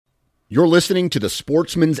You're listening to the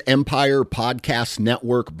Sportsman's Empire Podcast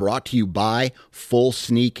Network, brought to you by Full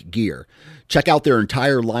Sneak Gear. Check out their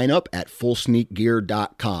entire lineup at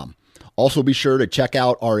fullsneakgear.com. Also be sure to check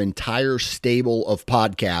out our entire stable of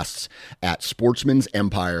podcasts at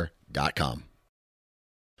sportsmansempire.com.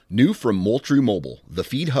 New from Moultrie Mobile, the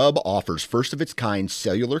Feed Hub offers first-of-its-kind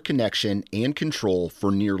cellular connection and control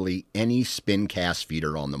for nearly any spin cast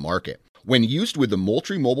feeder on the market. When used with the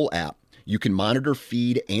Moultrie Mobile app, you can monitor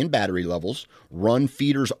feed and battery levels, run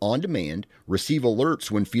feeders on demand, receive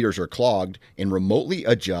alerts when feeders are clogged, and remotely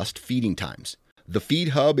adjust feeding times. The Feed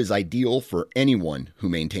Hub is ideal for anyone who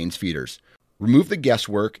maintains feeders. Remove the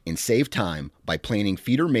guesswork and save time by planning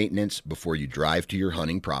feeder maintenance before you drive to your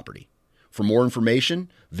hunting property. For more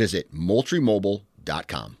information, visit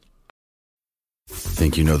MoultrieMobile.com.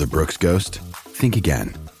 Think you know the Brooks Ghost? Think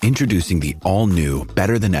again. Introducing the all-new,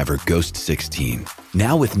 better-than-ever Ghost 16.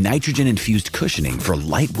 Now with nitrogen-infused cushioning for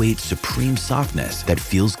lightweight, supreme softness that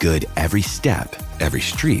feels good every step, every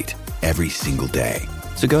street, every single day.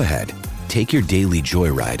 So go ahead, take your daily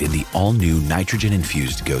joyride in the all-new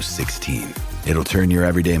nitrogen-infused Ghost 16. It'll turn your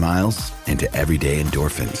everyday miles into everyday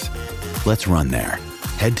endorphins. Let's run there.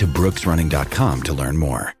 Head to brooksrunning.com to learn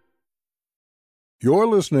more. You're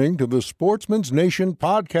listening to the Sportsman's Nation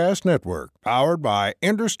Podcast Network, powered by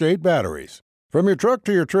Interstate Batteries. From your truck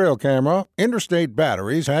to your trail camera, Interstate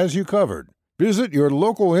Batteries has you covered. Visit your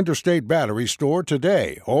local Interstate Battery store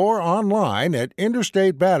today or online at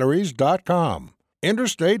interstatebatteries.com.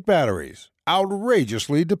 Interstate Batteries,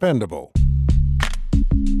 outrageously dependable.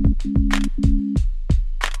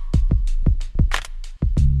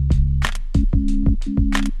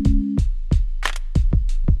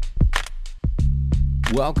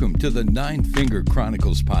 Welcome to the Nine Finger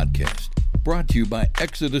Chronicles podcast, brought to you by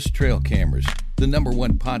Exodus Trail Cameras, the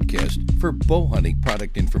 #1 podcast for bow hunting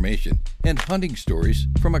product information and hunting stories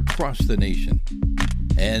from across the nation.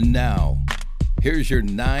 And now, here's your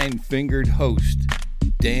nine-fingered host,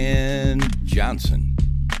 Dan Johnson.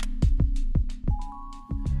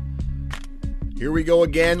 Here we go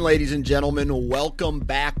again, ladies and gentlemen. Welcome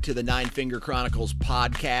back to the Nine Finger Chronicles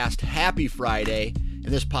podcast. Happy Friday.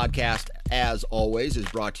 And this podcast, as always, is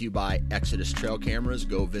brought to you by Exodus Trail Cameras.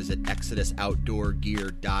 Go visit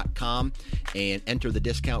ExodusOutdoorGear.com and enter the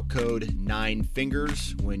discount code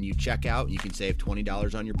 9fingers when you check out. You can save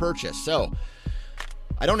 $20 on your purchase. So,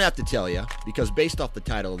 I don't have to tell you, because based off the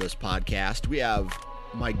title of this podcast, we have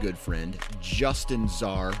my good friend Justin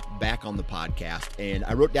Czar back on the podcast. And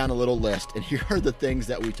I wrote down a little list, and here are the things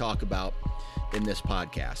that we talk about in this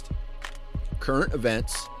podcast. Current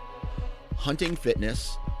events, hunting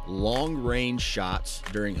fitness, long-range shots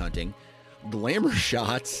during hunting, glamour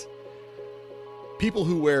shots, people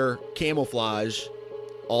who wear camouflage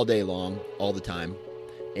all day long, all the time,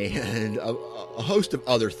 and a host of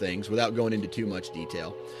other things without going into too much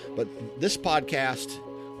detail. But this podcast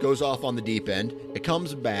goes off on the deep end. It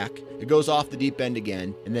comes back. It goes off the deep end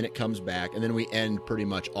again, and then it comes back, and then we end pretty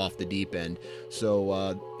much off the deep end.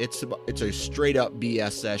 So it's a straight-up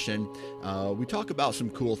BS session. We talk about some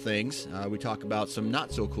cool things. We talk about some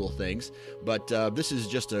not-so-cool things. But this is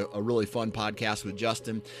just a really fun podcast with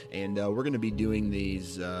Justin, and we're going to be doing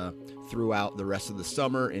these throughout the rest of the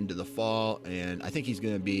summer into the fall, and I think he's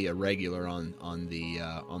going to be a regular on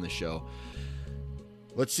the show.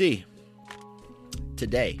 Let's see.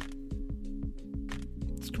 Today,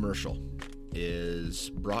 this commercial is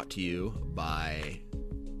brought to you by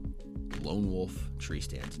Lone Wolf Tree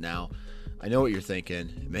Stands. Now, I know what you're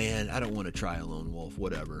thinking. Man, I don't want to try a Lone Wolf,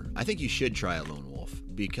 whatever. I think you should try a Lone Wolf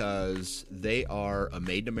because they are a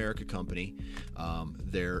made-in-America company.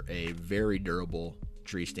 They're a very durable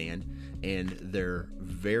tree stand, and they're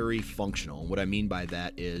very functional. And what I mean by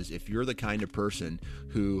that is if you're the kind of person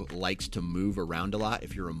who likes to move around a lot,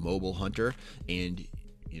 if you're a mobile hunter and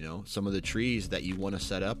some of the trees that you want to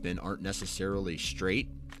set up in aren't necessarily straight,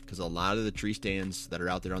 because a lot of the tree stands that are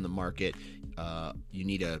out there on the market, you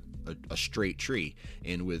need a straight tree.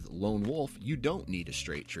 And with Lone Wolf, you don't need a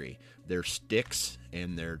straight tree. Their sticks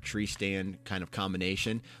and their tree stand kind of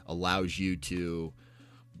combination allows you to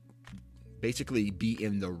basically be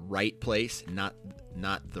in the right place, not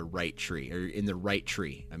the right tree, or in the right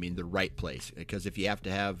tree. I mean, the right place. Because if you have to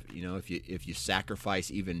have, if you sacrifice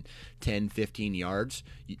even 10, 15 yards,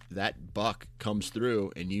 that buck comes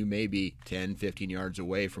through and you may be 10, 15 yards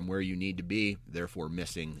away from where you need to be, therefore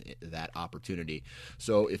missing that opportunity.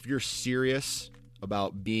 So if you're serious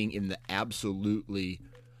about being in the absolutely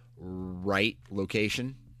right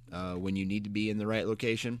location, when you need to be in the right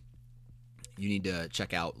location, you need to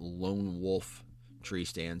check out Lone Wolf Tree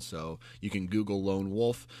Stand. So you can Google Lone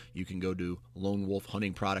Wolf. You can go to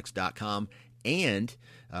lonewolfhuntingproducts.com And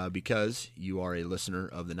because you are a listener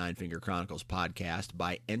of the Nine Finger Chronicles podcast,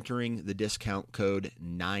 by entering the discount code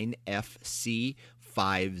 9FC50,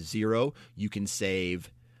 you can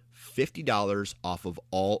save $50 off of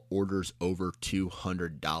all orders over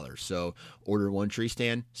 $200. So order one tree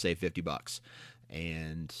stand, save $50.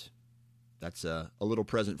 And that's a little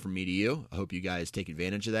present from me to you. I hope you guys take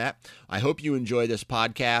advantage of that. I hope you enjoy this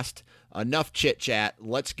podcast. Enough chit-chat.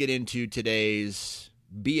 Let's get into today's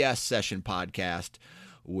BS Session podcast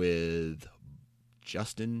with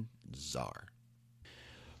Justin Czar.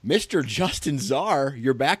 Mr. Justin Czar,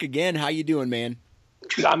 you're back again. How you doing, man?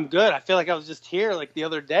 I'm good. I feel like I was just here like the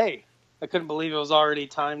other day. I couldn't believe it was already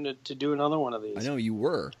time to do another one of these. I know you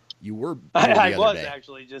were. I was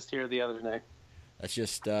actually just here the other day. That's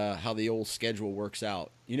just how the old schedule works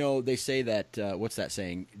out. You know, they say that, what's that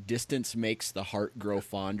saying? Distance makes the heart grow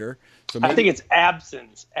fonder. So maybe, I think it's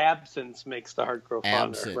absence. Absence makes the heart grow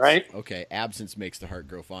fonder, right? Okay, absence makes the heart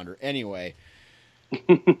grow fonder. Anyway,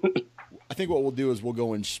 I think what we'll do is we'll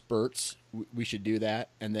go in spurts. We should do that,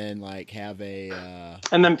 and then like have a...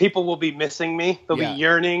 And then people will be missing me. They'll be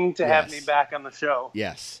yearning to have me back on the show.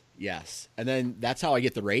 Yes. And then that's how I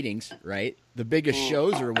get the ratings, right? The biggest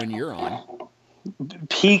shows are when you're on.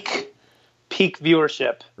 Peak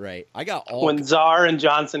viewership. Right. I got when Czar and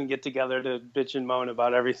Johnson get together to bitch and moan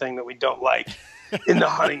about everything that we don't like in the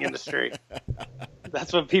hunting industry.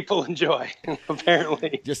 That's what people enjoy,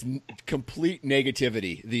 apparently. Just complete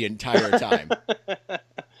negativity the entire time.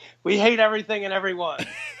 We hate everything and everyone.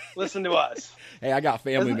 Listen to us. Hey, I got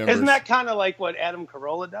family members. Isn't that kind of like what Adam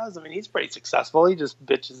Carolla does? I mean, he's pretty successful. He just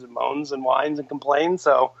bitches and moans and whines and complains,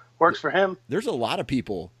 so works for him. There's a lot of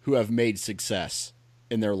people who have made success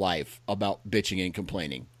in their life about bitching and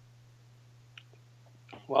complaining.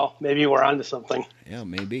 Well, maybe we're onto something. Yeah,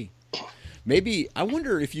 maybe. Maybe, I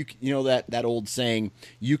wonder if you know that old saying,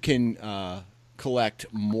 you can collect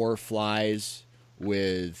more flies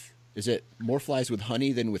with, is it more flies with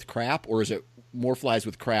honey than with crap, or is it more flies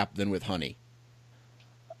with crap than with honey?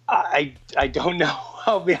 I don't know.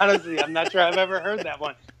 I'll be honest with you. I'm not sure I've ever heard that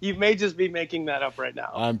one. You may just be making that up right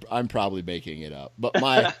now. I'm probably making it up. But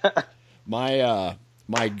my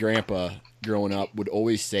grandpa growing up would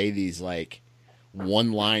always say these like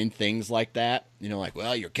one-line things like that. You know, like,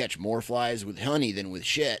 well, you'll catch more flies with honey than with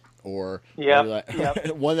shit. Or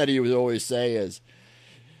one that he would always say is,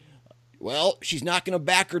 well, she's not going to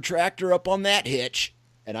back her tractor up on that hitch.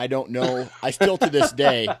 And I don't know. I still to this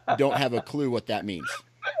day don't have a clue what that means.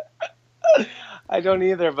 I don't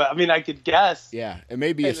either, but I mean, I could guess. Yeah, it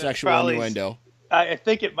may be a sexual innuendo. I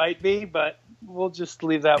think it might be, but we'll just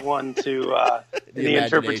leave that one to the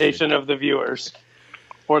interpretation of the viewers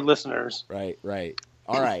or listeners. Right.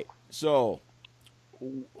 All right. So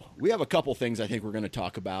we have a couple things I think we're going to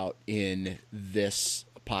talk about in this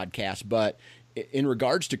podcast, but in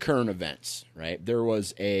regards to current events, right? There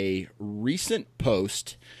was a recent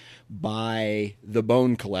post by the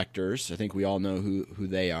Bone Collectors. I think we all know who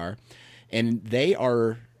they are. And they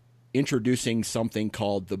are introducing something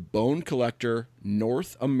called the Bone Collector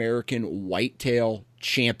North American Whitetail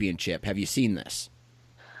Championship. Have you seen this?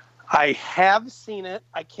 I have seen it.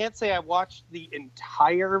 I can't say I watched the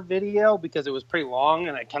entire video because it was pretty long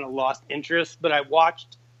and I kind of lost interest, but I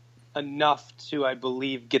watched enough to, I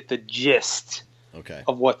believe, get the gist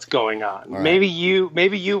of what's going on. Right. Maybe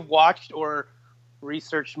you've watched or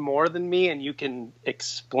researched more than me and you can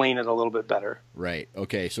explain it a little bit better. Right.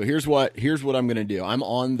 Okay. So here's what I'm going to do. I'm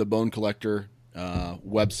on the Bone Collector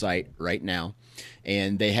website right now,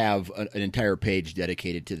 and they have an entire page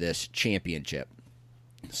dedicated to this championship.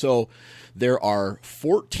 So there are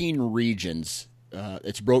 14 regions.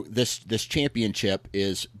 This championship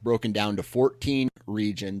is broken down to 14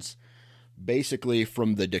 regions, basically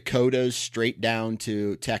from the Dakotas straight down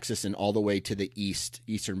to Texas and all the way to the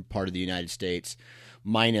eastern part of the United States,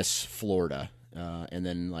 minus Florida. And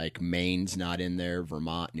then like Maine's not in there,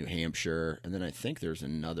 Vermont, New Hampshire, and then I think there's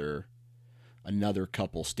another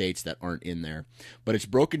couple states that aren't in there. But it's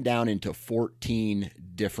broken down into 14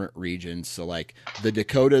 different regions. So like the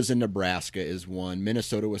Dakotas and Nebraska is one,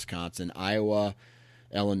 Minnesota, Wisconsin, Iowa,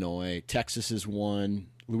 Illinois, Texas is one,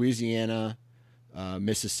 Louisiana,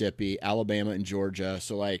 Mississippi, Alabama, and Georgia.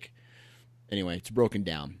 So like, anyway, it's broken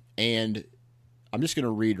down. And I'm just going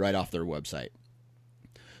to read right off their website.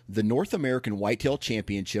 The North American Whitetail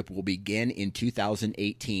Championship will begin in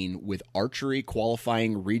 2018 with archery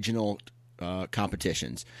qualifying regional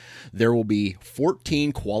competitions. There will be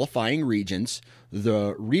 14 qualifying regions.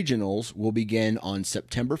 The regionals will begin on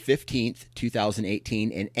September 15th,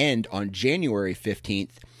 2018 and end on January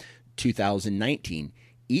 15th, 2019.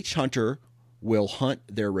 Each hunter will hunt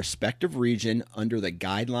their respective region under the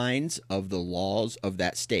guidelines of the laws of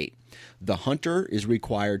that state. The hunter is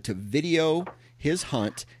required to video his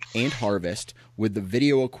hunt and harvest with the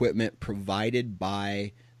video equipment provided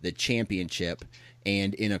by the championship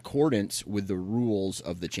and in accordance with the rules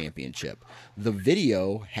of the championship. The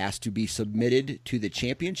video has to be submitted to the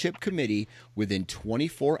championship committee within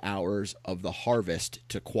 24 hours of the harvest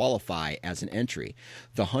to qualify as an entry.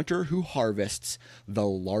 The hunter who harvests the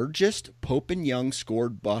largest Pope and Young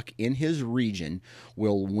scored buck in his region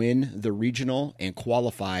will win the regional and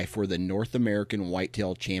qualify for the North American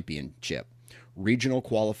Whitetail Championship. Regional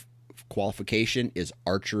qualification is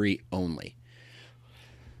archery only.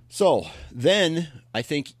 So then I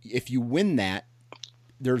think if you win that,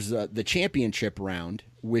 there's the championship round,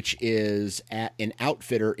 which is at an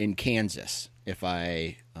outfitter in Kansas, if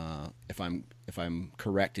I'm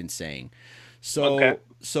correct in saying. So okay.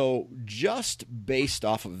 So just based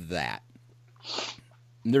off of that,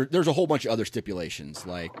 there's a whole bunch of other stipulations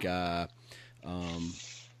like I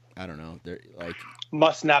don't know, like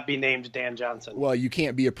must not be named Dan Johnson. Well, you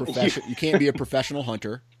can't be a professional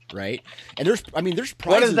hunter. Right, and there's prizes.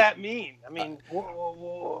 What does that mean? I mean,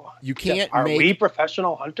 you can't. Are we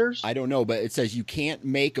professional hunters? I don't know, but it says you can't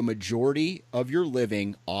make a majority of your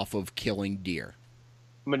living off of killing deer.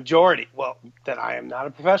 Majority. Well, then I am not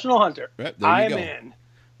a professional hunter. Right, I'm in.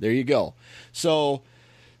 There you go. So,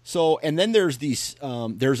 and then there's these.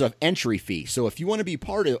 There's an entry fee. So if you want to be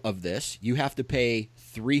part of this, you have to pay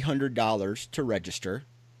 $300 to register.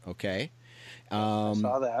 Okay. I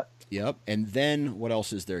saw that. Yep. And then what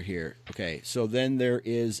else is there here? Okay. So then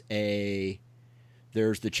there's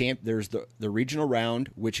the regional round,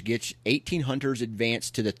 which gets 18 hunters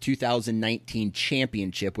advanced to the 2019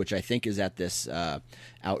 championship, which I think is at this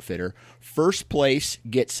outfitter. First place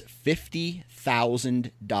gets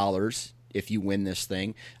 $50,000 if you win this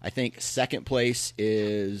thing. I think second place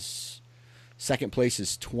is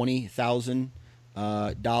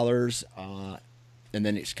 $20,000. And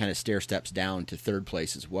then it kind of stair steps down to third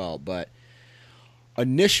place as well. But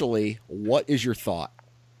initially, what is your thought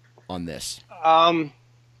on this?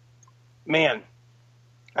 Man,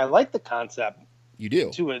 I like the concept. You do?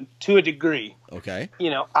 To a degree. Okay.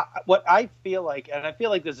 You know, what I feel like, and I feel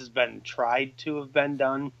like this has been tried to have been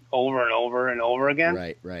done over and over and over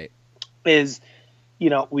again. Right. Is, you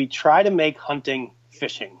know, we try to make hunting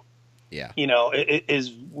fishing. Yeah. You know, it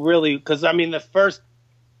is really, because, I mean, the first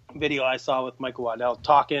video I saw with Michael Waddell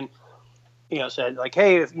talking, you know, said like,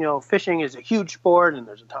 hey, if, you know, fishing is a huge sport and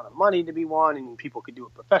there's a ton of money to be won and people could do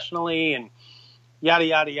it professionally and yada,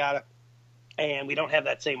 yada, yada. And we don't have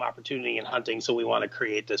that same opportunity in hunting, so we want to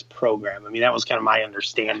create this program. I mean, that was kind of my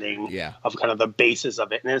understanding of kind of the basis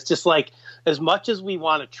of it. And it's just like, as much as we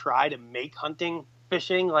want to try to make hunting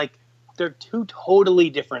fishing, like they're two totally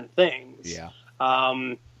different things. Yeah.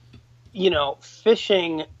 You know,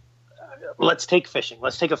 fishing, let's take fishing.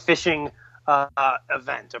 Let's take a fishing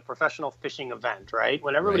event, a professional fishing event, right?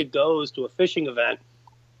 When everybody goes to a fishing event,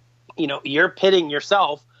 you know, you're pitting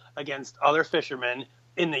yourself against other fishermen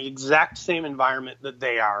in the exact same environment that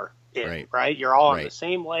they are in, right? You're all on the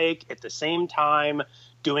same lake at the same time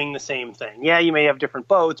doing the same thing. Yeah, you may have different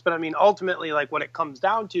boats, but I mean, ultimately, like what it comes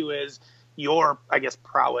down to is your, I guess,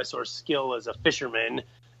 prowess or skill as a fisherman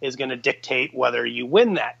is going to dictate whether you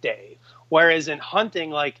win that day. Whereas in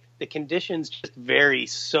hunting, like the conditions just vary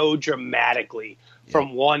so dramatically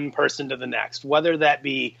from one person to the next, whether that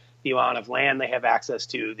be the amount of land they have access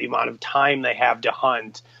to, the amount of time they have to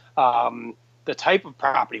hunt, the type of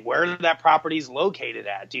property, where that property is located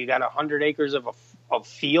at. Do you got 100 acres of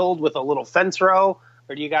field with a little fence row,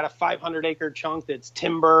 or do you got a 500-acre chunk that's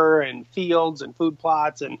timber and fields and food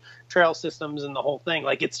plots and trail systems and the whole thing?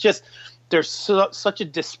 Like, it's just, there's such a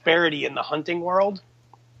disparity in the hunting world,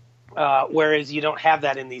 whereas you don't have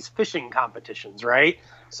that in these fishing competitions, right?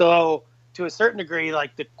 So to a certain degree,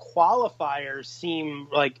 like the qualifiers seem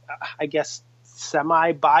like, I guess,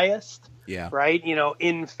 semi-biased. Yeah. Right. You know,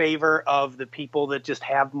 in favor of the people that just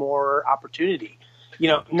have more opportunity, you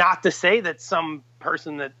know, not to say that some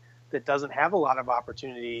person that doesn't have a lot of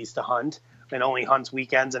opportunities to hunt and only hunts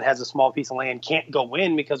weekends and has a small piece of land can't go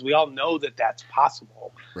in, because we all know that that's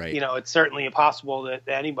possible. Right. You know, it's certainly possible that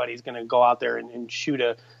anybody's going to go out there and shoot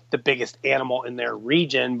the biggest animal in their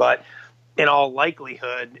region. But in all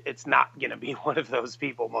likelihood, it's not going to be one of those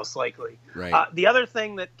people, most likely. Right. The other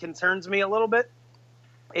thing that concerns me a little bit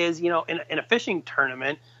is, you know, in a fishing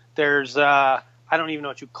tournament, there's, I don't even know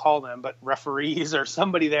what you call them, but referees or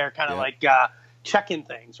somebody there kind of like checking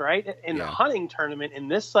things, right? In the hunting tournament, in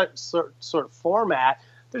this sort of format,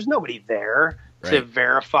 there's nobody there to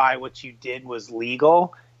verify what you did was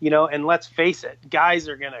legal. and let's face it, guys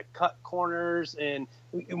are going to cut corners. And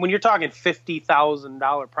when you're talking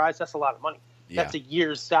 $50,000 prize, that's a lot of money. Yeah. That's a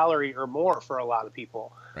year's salary or more for a lot of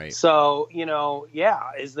people. Right. So,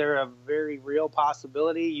 is there a very real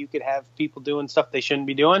possibility you could have people doing stuff they shouldn't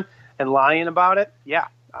be doing and lying about it? Yeah,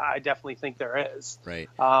 I definitely think there is. Right.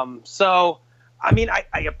 I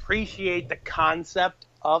appreciate the concept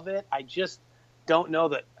of it. I just don't know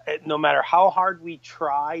that no matter how hard we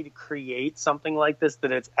try to create something like this,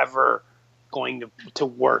 that it's ever going to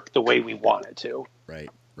work the way we want it to. Right.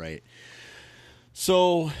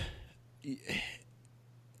 So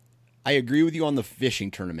I agree with you on the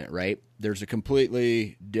fishing tournament, right? There's a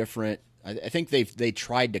completely different, I think they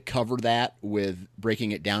tried to cover that with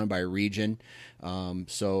breaking it down by region.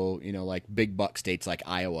 Like big buck states like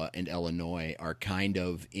Iowa and Illinois are kind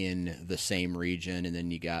of in the same region. And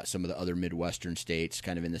then you got some of the other Midwestern states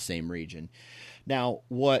kind of in the same region. Now,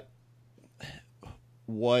 what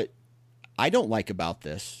I don't like about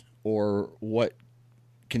this, or what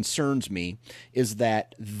concerns me, is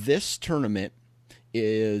that this tournament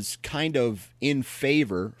is kind of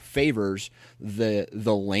favors the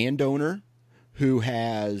landowner who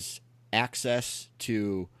has access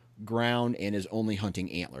to ground and is only hunting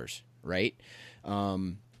antlers, right?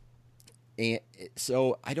 And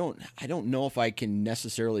so I don't know if I can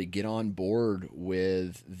necessarily get on board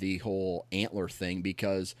with the whole antler thing,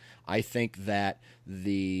 because I think that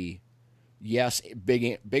yes,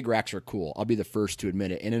 big racks are cool. I'll be the first to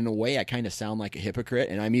admit it. And in a way, I kind of sound like a hypocrite,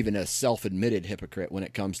 and I'm even a self-admitted hypocrite when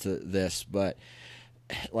it comes to this. But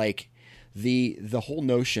like the whole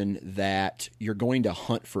notion that you're going to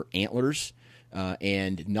hunt for antlers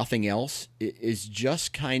and nothing else is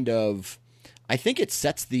just kind of, I think it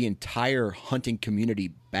sets the entire hunting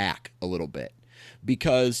community back a little bit.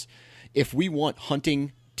 Because if we want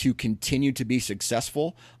hunting to continue to be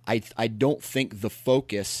successful, I don't think the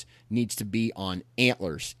focus needs to be on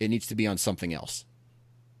antlers. It needs to be on something else.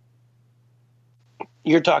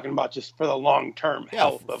 You're talking about just for the long-term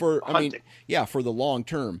health of hunting. For the long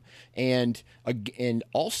term. And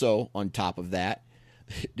also on top of that,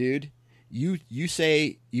 dude, you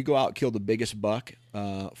say you go out and kill the biggest buck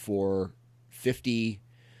for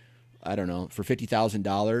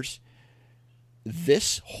 $50,000.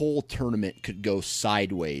 This whole tournament could go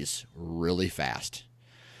sideways really fast.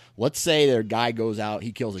 Let's say their guy goes out,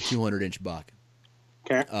 he kills a 200-inch buck.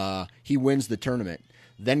 Okay. He wins the tournament.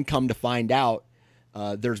 Then come to find out,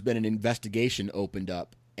 there's been an investigation opened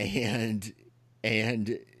up, and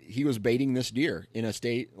he was baiting this deer in a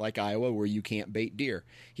state like Iowa where you can't bait deer.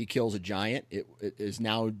 He kills a giant. It is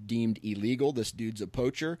now deemed illegal. This dude's a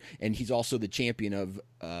poacher, and he's also the champion of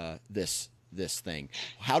this thing.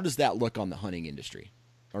 How does that look on the hunting industry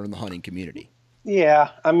or in the hunting community? Yeah,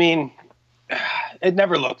 I mean, it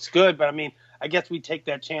never looks good, but I mean, I guess we take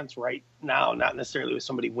that chance right now, not necessarily with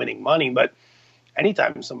somebody winning money, but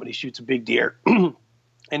anytime somebody shoots a big deer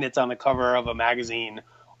and it's on the cover of a magazine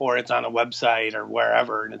or it's on a website or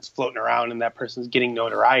wherever and it's floating around and that person's getting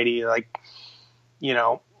notoriety,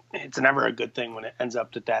 it's never a good thing when it ends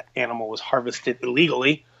up that animal was harvested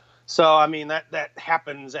illegally. So, I mean, that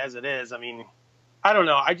happens as it is. I mean, I don't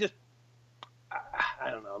know. I don't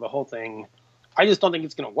know. The whole thing, I just don't think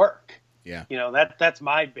it's going to work. Yeah. That's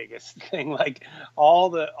my biggest thing. Like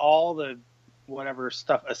all the whatever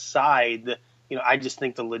stuff aside, I just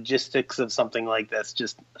think the logistics of something like this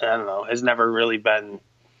just, I don't know, has never really been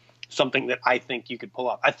something that I think you could pull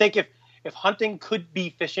off. I think if hunting could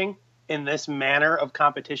be fishing in this manner of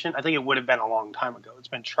competition, I think it would have been a long time ago. It's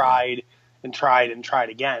been tried and tried and tried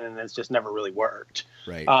again, and it's just never really worked.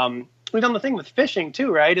 Right. The thing with fishing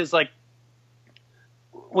too, right, is like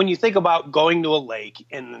when you think about going to a lake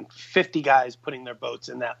and 50 guys putting their boats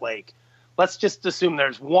in that lake, let's just assume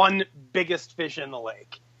there's one biggest fish in the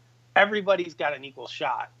lake. Everybody's got an equal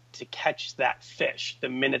shot to catch that fish the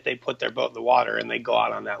minute they put their boat in the water and they go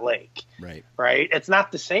out on that lake. Right. Right. It's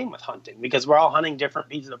not the same with hunting because we're all hunting different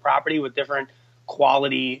pieces of property with different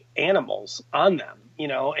quality animals on them,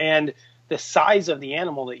 and the size of the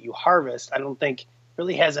animal that you harvest, I don't think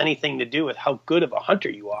really has anything to do with how good of a hunter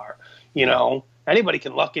you are. Anybody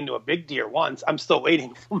can luck into a big deer once. I'm still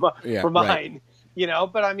waiting for mine, right.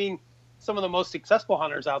 But I mean, some of the most successful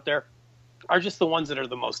hunters out there are just the ones that are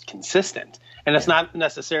the most consistent. And it's not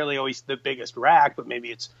necessarily always the biggest rack, but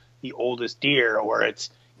maybe it's the oldest deer or it's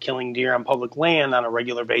killing deer on public land on a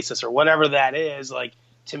regular basis or whatever that is. Like,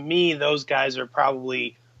 to me, those guys are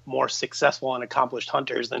probably more successful and accomplished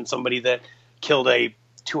hunters than somebody that killed a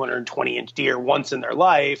 220-inch deer once in their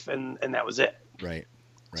life and that was it. Right.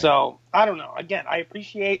 So I don't know. Again, I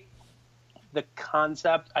appreciate the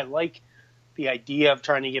concept. I like the idea of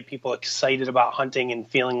trying to get people excited about hunting and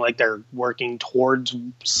feeling like they're working towards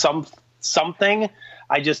something.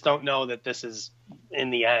 I just don't know that this is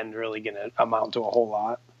in the end really going to amount to a whole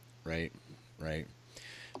lot. Right.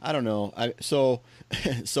 I don't know. So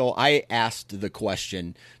I asked the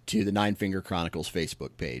question to the Nine Finger Chronicles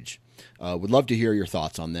Facebook page. Would love to hear your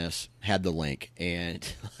thoughts on this. Had the link, and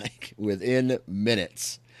like within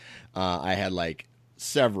minutes, I had like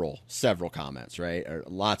several comments, right? Or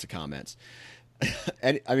lots of comments.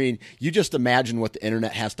 And I mean, you just imagine what the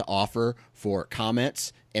internet has to offer for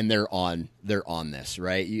comments, and they're on this,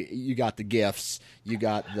 right? You got the GIFs, you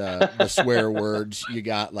got the swear words, you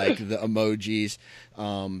got like the emojis,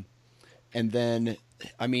 and then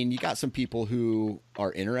I mean, you got some people who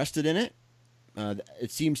are interested in it. It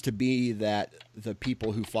seems to be that the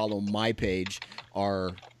people who follow my page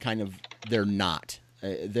are they're not.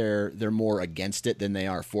 They're more against it than they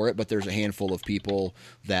are for it, but there's a handful of people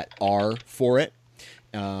that are for it.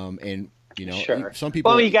 And you know, sure. Some people.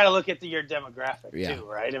 Well, you got to look at your demographic Yeah, too,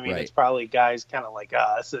 right? I mean, right. It's probably guys kind of like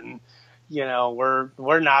us, and you know,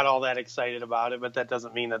 we're not all that excited about it, but that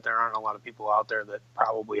doesn't mean that there aren't a lot of people out there that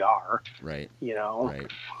probably are. Right. You know.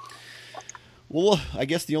 Right. Well, I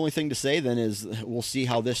guess the only thing to say then is we'll see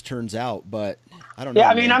how this turns out, but I don't know. Yeah,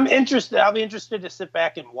 I mean, man. I'm interested. I'll be interested to sit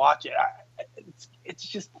back and watch it. It's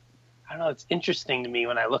just, I don't know. It's interesting to me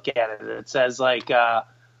when I look at it. It says like,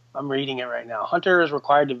 I'm reading it right now. Hunter is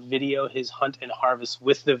required to video his hunt and harvest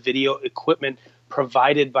with the video equipment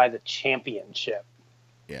provided by the championship.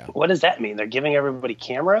 Yeah. What does that mean? They're giving everybody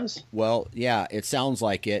cameras? Well, yeah, it sounds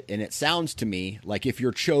like it, and it sounds to me like if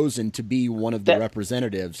you're chosen to be one of the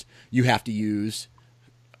representatives, you have to use,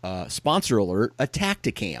 sponsor alert, a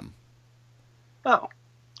Tacticam. Oh.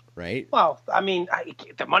 Right? Well, I mean,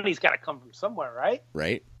 the money's got to come from somewhere, right?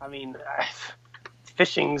 Right. I mean,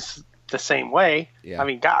 fishing's the same way. Yeah. I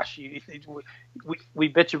mean, gosh, we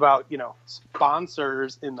bitch about, you know,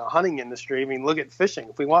 sponsors in the hunting industry. I mean, look at fishing.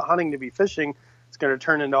 If we want hunting to be fishing, it's going to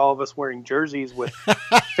turn into all of us wearing jerseys with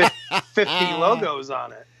 50 logos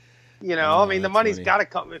on it. You know, I mean, the money's got to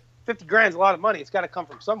come. $50 grand is a lot of money. It's got to come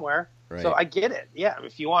from somewhere. Right. So I get it. Yeah,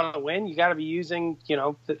 if you want to win, you got to be using, you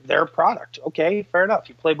know, their product. Okay, fair enough.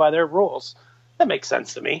 You play by their rules. That makes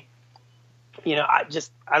sense to me. You know, I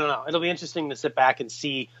don't know. It'll be interesting to sit back and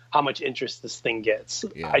see how much interest this thing gets.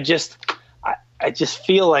 Yeah. I just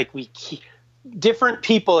feel like we keep different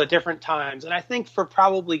people at different times, and I think for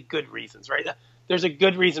probably good reasons, right? There's a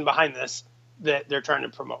good reason behind this, that they're trying to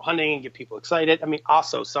promote hunting and get people excited. I mean,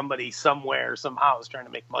 also somebody somewhere somehow is trying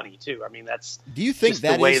to make money too. I mean, that's Do you think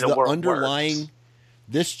that is the underlying works.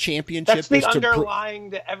 This championship? That's the is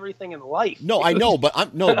underlying to everything in life. No, I know,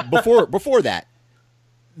 but before that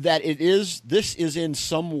this is in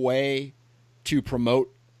some way to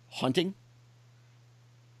promote hunting.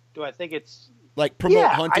 Do I think it's like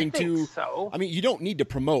promote hunting hunting to? So. I mean, you don't need to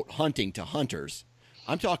promote hunting to hunters.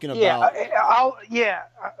 I'm talking about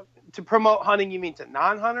to promote hunting. You mean to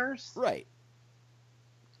non-hunters? Right.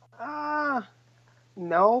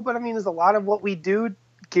 No, but I mean, there's a lot of what we do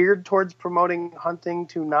geared towards promoting hunting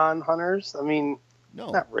to non-hunters. I mean, no,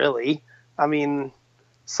 not really. I mean,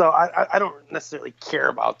 so I don't necessarily care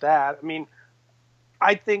about that. I mean,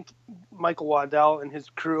 I think Michael Waddell and his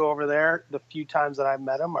crew over there, the few times that I've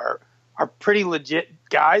met them, are pretty legit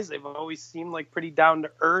guys. They've always seemed like pretty down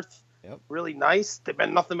to earth. Yep. Really nice. They've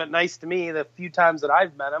been nothing but nice to me the few times that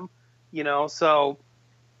I've met them, you know, so,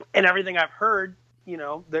 and everything I've heard, you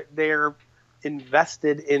know, they're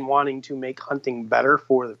invested in wanting to make hunting better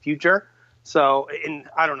for the future. So, and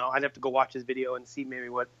I don't know, I'd have to go watch his video and see maybe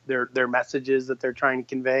what their message is that they're trying to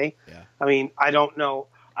convey. Yeah. I mean, I don't know.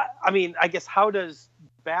 I mean, I guess how does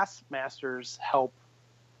Bassmasters help,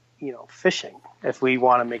 you know, fishing, if we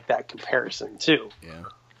want to make that comparison too? Yeah.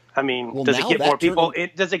 I mean, Well, does it now get that more people?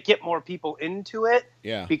 Does it get more people into it?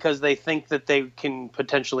 Yeah. Because they think that they can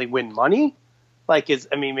potentially win money. Like,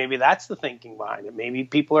 maybe that's the thinking behind it. Maybe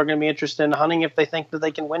people are going to be interested in hunting if they think that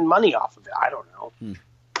they can win money off of it. I don't know.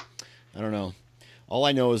 I don't know. All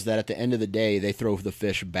I know is that at the end of the day, they throw the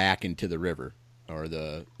fish back into the river or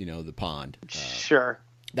the pond. Sure.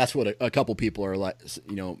 That's what a couple people are like,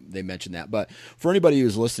 you know, they mentioned that. But for anybody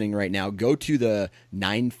who's listening right now, go to the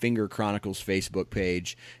Nine Finger Chronicles Facebook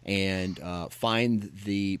page and find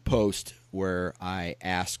the post where I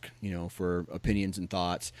ask, you know, for opinions and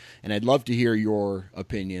thoughts. And I'd love to hear your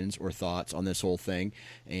opinions or thoughts on this whole thing,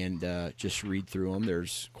 and just read through them.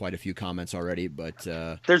 There's quite a few comments already, but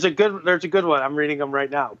there's a good one. I'm reading them right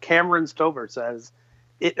now. Cameron Stover says,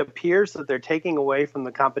 "It appears that they're taking away from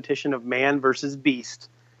the competition of man versus beast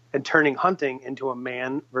and turning hunting into a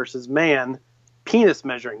man versus man penis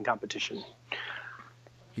measuring competition."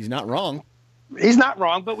 he's not wrong. He's not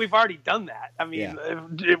wrong, but we've already done that. I mean,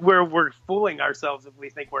 we're fooling ourselves if we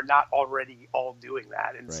think we're not already all doing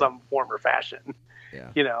that in some form or fashion.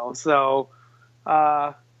 Yeah. So,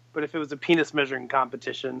 but if it was a penis measuring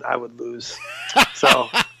competition, I would lose. So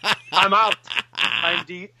I'm out. I'm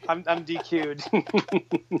DQ'd.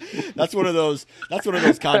 That's one of those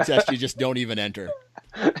contests you just don't even enter.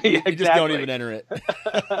 You just don't even enter it.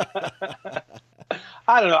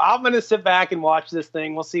 I don't know. I'm going to sit back and watch this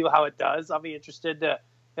thing. We'll see how it does. I'll be interested to,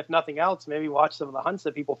 if nothing else, maybe watch some of the hunts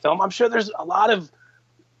that people film. I'm sure there's a lot of,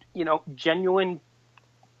 genuine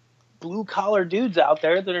blue collar dudes out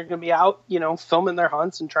there that are going to be out, filming their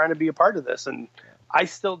hunts and trying to be a part of this. And I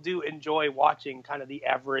still do enjoy watching kind of the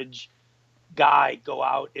average guy go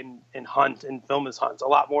out and hunt and film his hunts a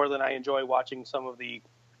lot more than I enjoy watching some of the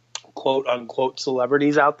quote unquote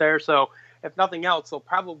celebrities out there. So if nothing else, there'll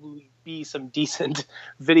probably be some decent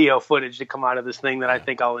video footage to come out of this thing that I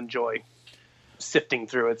think I'll enjoy sifting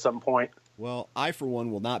through at some point. Well, I, for one,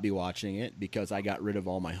 will not be watching it because I got rid of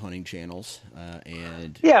all my hunting channels.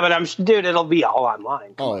 Yeah, but dude, it'll be all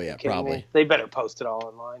online. Probably. They better post it all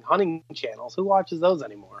online. Hunting channels, who watches those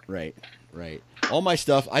anymore? Right. All my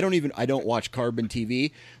stuff, I don't watch Carbon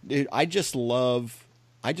TV. Dude, I just love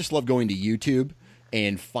going to YouTube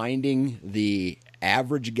and finding the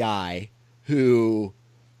average guy who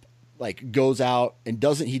like goes out and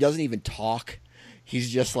doesn't even talk. He's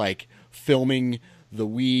just like filming the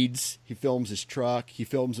weeds. He films his truck. He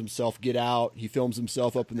films himself get out. He films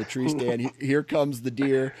himself up in the tree stand. Here comes the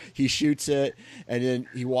deer. He shoots it, and then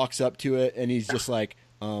he walks up to it, and he's just like,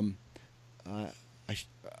 I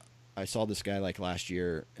saw this guy like last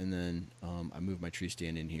year, and then I moved my tree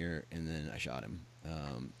stand in here, and then I shot him.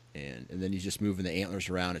 And then he's just moving the antlers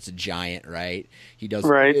around. It's a giant, right? He does.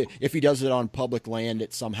 Right. If he does it on public land,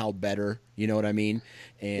 it's somehow better. You know what I mean?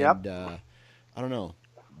 And I don't know.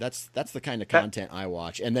 That's the kind of content I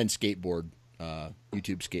watch. And then YouTube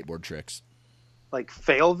skateboard tricks. Like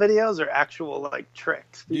fail videos or actual like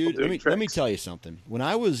tricks? Dude, let me tell you something. When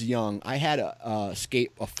I was young, I had a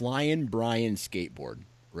Flying Brian skateboard,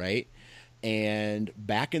 right? And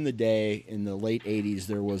back in the day, in the late 80s,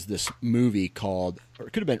 there was this movie called, or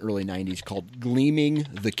it could have been early 90s, called Gleaming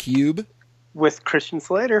the Cube. With Christian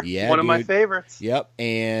Slater. Yeah, one of my favorites. Yep.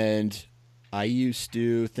 And I used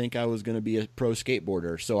to think I was going to be a pro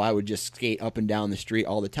skateboarder, so I would just skate up and down the street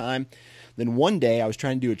all the time. Then one day, I was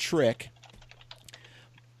trying to do a trick.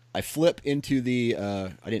 I flip into the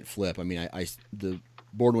I didn't flip. I mean, the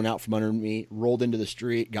board went out from under me, rolled into the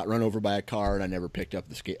street, got run over by a car, and I never picked up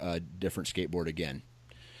the different skateboard again.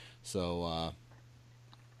 So,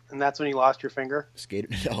 and that's when you lost your finger? Skater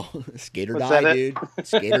die, dude.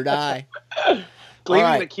 Skater die.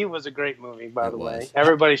 Gleaming the Cube was a great movie, by the way.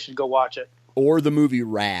 Everybody should go watch it. Or the movie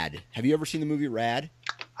Rad. Have you ever seen the movie Rad?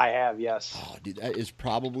 I have, yes. Oh, dude, that is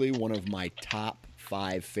probably one of my top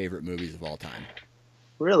 5 favorite movies of all time.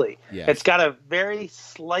 Really? Yeah. It's got a very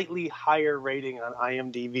slightly higher rating on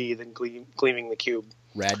IMDb than Gleaming the Cube.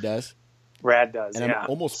 Rad does? Rad does, and yeah. I'm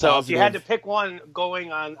almost so positive, if you had to pick one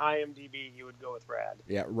going on IMDb, you would go with Rad.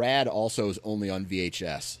 Yeah, Rad also is only on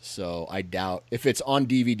VHS, so I doubt if it's on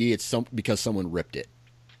DVD, it's because someone ripped it.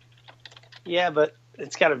 Yeah, but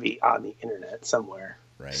it's got to be on the internet somewhere.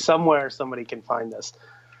 Right. Somewhere somebody can find this.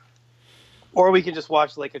 Or we can just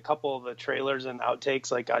watch like a couple of the trailers and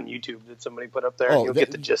outtakes like on YouTube that somebody put up there and you'll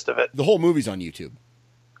get the gist of it. The whole movie's on YouTube.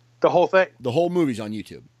 The whole thing? The whole movie's on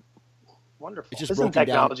YouTube. Wonderful. It's just Isn't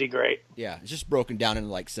technology great? Yeah, it's just broken down into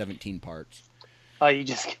like 17 parts. You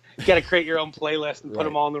just got to create your own playlist and put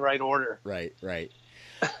them all in the right order. Right.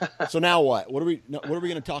 So now what? What are we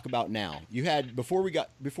going to talk about now? You had before we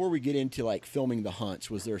get into like filming the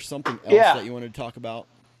hunts, was there something else that you wanted to talk about?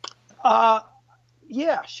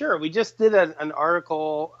 Yeah, sure. We just did an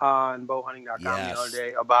article on bowhunting.com the other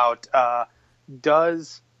day about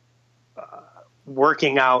does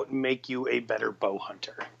working out make you a better bow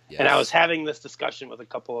hunter? Yes. And I was having this discussion with a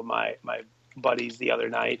couple of my buddies the other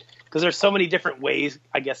night because there's so many different ways,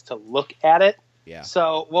 I guess, to look at it. Yeah.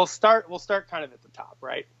 So we'll start kind of at the top,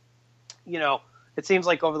 right? It seems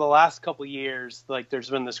like over the last couple of years, like there's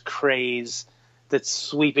been this craze that's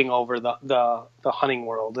sweeping over the hunting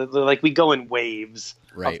world. Like we go in waves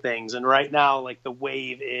of things. And right now, like the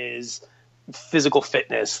wave is physical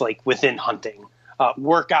fitness, like within hunting,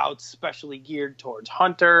 workouts, specially geared towards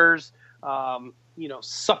hunters,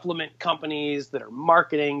 supplement companies that are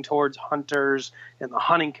marketing towards hunters in the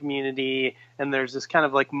hunting community. And there's this kind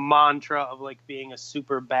of like mantra of like being a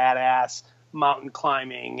super badass mountain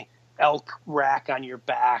climbing, elk rack on your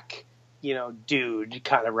back, dude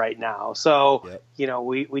kind of right now. So,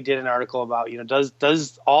 we did an article about,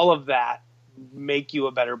 does all of that make you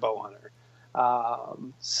a better bow hunter?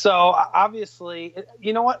 So obviously,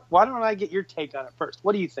 you know what? Why don't I get your take on it first?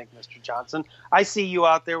 What do you think, Mr. Johnson? I see you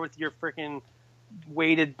out there with your freaking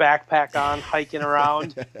weighted backpack on, hiking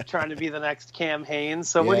around, trying to be the next Cam Hanes.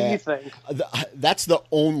 So what do you think? That's the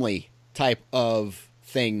only type of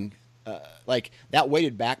thing, like that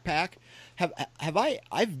weighted backpack.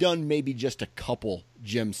 I've done maybe just a couple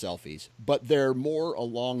gym selfies, but they're more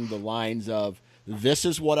along the lines of, this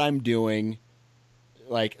is what I'm doing.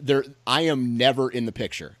 Like I am never in the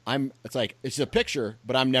picture. It's a picture,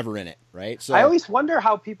 but I'm never in it. Right. So I always wonder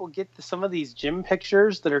how people get to some of these gym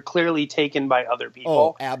pictures that are clearly taken by other people.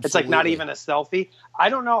 Oh, absolutely. It's like not even a selfie. I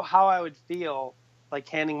don't know how I would feel like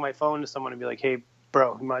handing my phone to someone and be like, "Hey,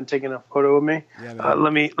 bro, you mind taking a photo of me? Yeah,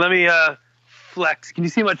 let me flex. Can you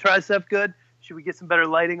see my tricep good? Should we get some better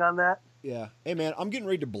lighting on that?" Yeah. Hey, man, I'm getting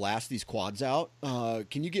ready to blast these quads out.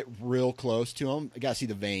 Can you get real close to them? I got to see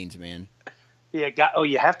the veins, man. Yeah.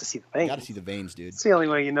 You have to see the veins. Got to see the veins, dude. It's the only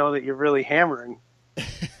way you know that you're really hammering.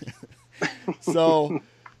 So,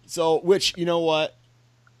 which, you know what?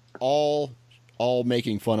 All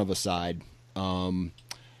making fun of aside,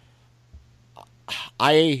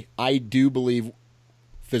 I do believe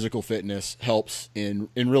physical fitness helps in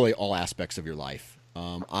really all aspects of your life.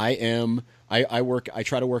 I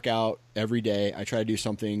try to work out every day. I try to do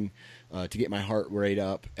something to get my heart rate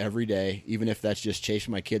up every day, even if that's just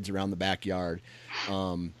chasing my kids around the backyard.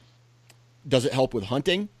 Does it help with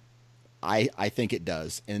hunting? I think it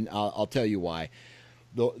does, and I'll tell you why.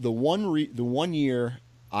 The one year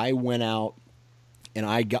I went out and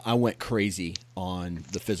I went crazy on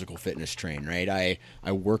the physical fitness train. Right,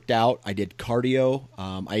 I worked out. I did cardio.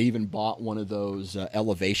 I even bought one of those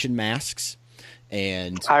elevation masks.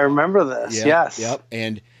 And I remember this. Yeah, yes. Yep.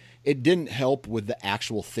 And it didn't help with the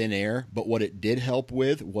actual thin air, but what it did help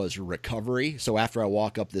with was recovery. So after I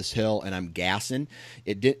walk up this hill and I'm gassing,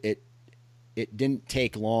 it didn't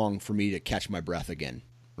take long for me to catch my breath again.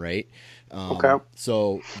 Right. Okay.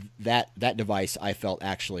 So that device I felt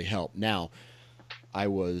actually helped. Now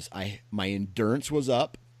my endurance was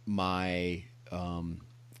up. My,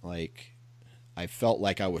 I felt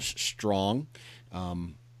like I was strong.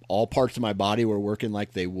 All parts of my body were working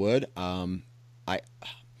like they would. I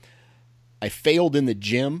failed in the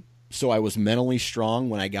gym, so I was mentally strong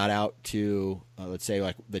when I got out to, let's say,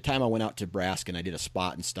 like the time I went out to Nebraska and I did a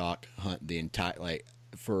spot and stalk hunt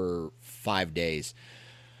for 5 days.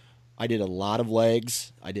 I did a lot of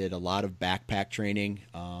legs. I did a lot of backpack training,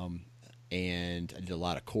 and I did a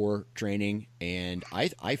lot of core training, and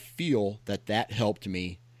I feel that helped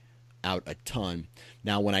me out a ton.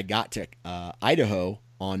 Now, when I got to Idaho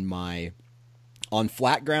on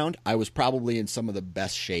flat ground, I was probably in some of the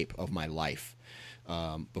best shape of my life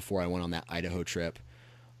before I went on that Idaho trip.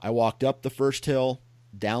 I walked up the first hill,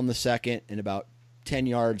 down the second, and about 10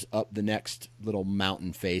 yards up the next little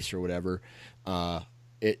mountain face or whatever.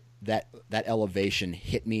 That elevation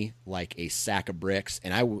hit me like a sack of bricks,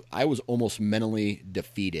 and I was almost mentally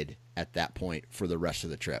defeated at that point for the rest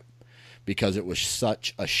of the trip because it was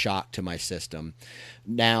such a shock to my system.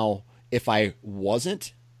 Now, if I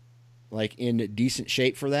wasn't like in decent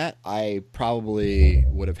shape for that, I probably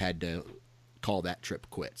would have had to call that trip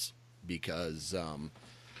quits because,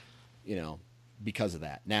 because of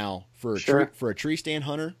that. Now, for a tree stand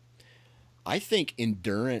hunter, I think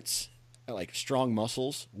endurance, like strong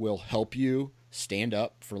muscles, will help you stand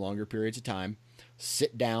up for longer periods of time,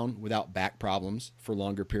 sit down without back problems for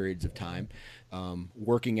longer periods of time.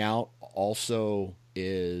 Working out also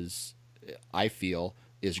is, I feel,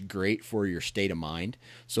 is great for your state of mind.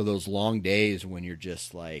 So those long days when you're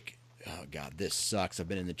just like, oh God, this sucks. I've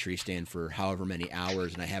been in the tree stand for however many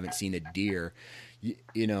hours and I haven't seen a deer.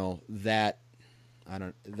 That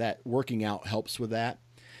working out helps with that.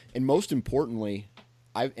 And most importantly,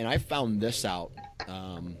 I found this out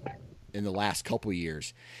in the last couple of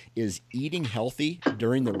years, is eating healthy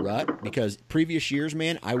during the rut. Because previous years,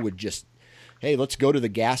 man, I would just, hey, let's go to the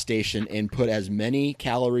gas station and put as many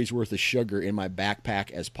calories worth of sugar in my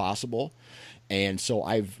backpack as possible. And so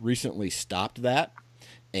I've recently stopped that,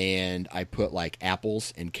 and I put like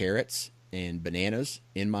apples and carrots and bananas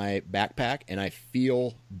in my backpack, and I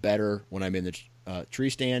feel better when I'm in the tree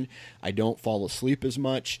stand. I don't fall asleep as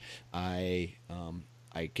much.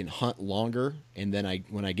 I can hunt longer, and then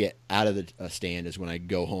when I get out of the stand is when I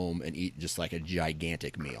go home and eat just like a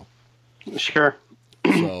gigantic meal. Sure.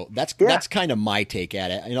 So that's kind of my take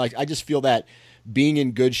at it. I just feel that being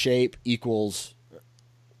in good shape equals,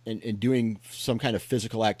 and doing some kind of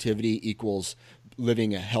physical activity equals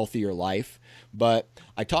living a healthier life. But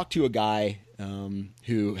I talked to a guy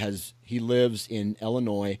he lives in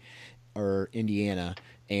Illinois or Indiana,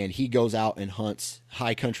 and he goes out and hunts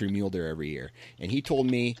high country mule deer every year. And he told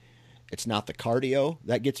me it's not the cardio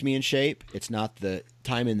that gets me in shape. It's not the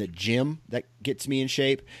time in the gym that gets me in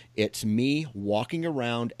shape. It's me walking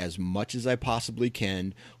around as much as I possibly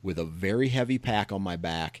can with a very heavy pack on my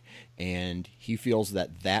back. And he feels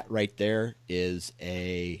that right there is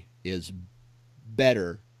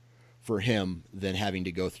better for him than having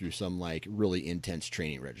to go through some like really intense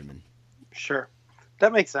training regimen. Sure.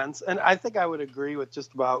 That makes sense. And I think I would agree with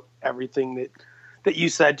just about everything that you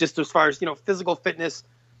said, just as far as, physical fitness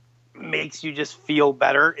makes you just feel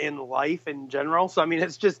better in life in general. So, I mean,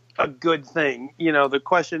 it's just a good thing. The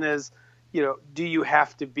question is, do you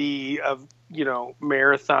have to be a,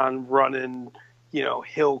 marathon running,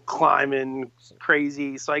 hill climbing,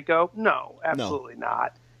 crazy psycho? No, absolutely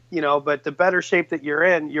not. But the better shape that you're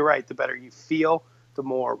in, you're right, the better you feel, the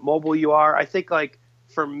more mobile you are. I think, like,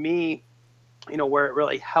 for me, where it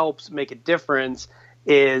really helps make a difference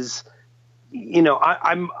is,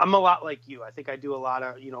 I'm a lot like you. I think I do a lot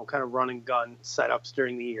of, kind of run and gun setups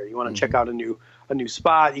during the year. You want to check out a new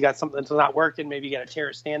spot. You got something that's not working. Maybe you got to tear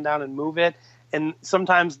a stand down and move it. And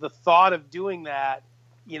sometimes the thought of doing that,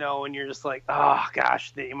 and you're just like, oh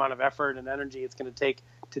gosh, the amount of effort and energy it's going to take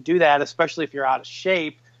to do that, especially if you're out of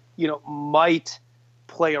shape, might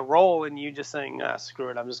play a role in you just saying, screw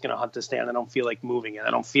it, I'm just going to hunt this stand. I don't feel like moving it.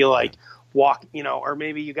 I don't feel like walk, or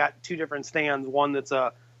maybe you got two different stands, one that's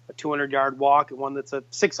a 200-yard walk and one that's a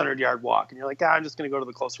 600-yard walk. And you're like, I'm just going to go to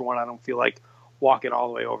the closer one. I don't feel like walking all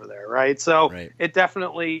the way over there. Right. So It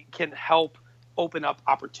definitely can help open up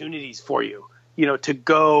opportunities for you, to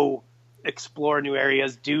go explore new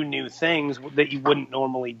areas, do new things that you wouldn't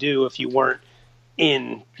normally do if you weren't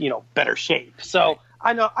in, better shape. So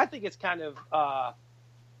I think it's kind of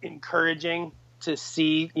encouraging to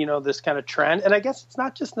see, this kind of trend. And I guess it's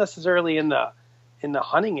not just necessarily in the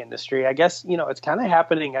hunting industry. I guess, it's kind of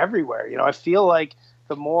happening everywhere. I feel like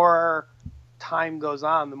the more time goes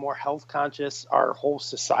on, the more health conscious our whole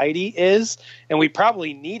society is. And we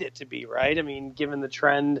probably need it to be, right? I mean, given the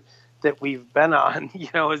trend that we've been on,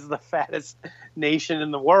 as the fattest nation in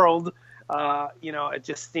the world, it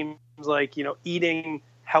just seems like, eating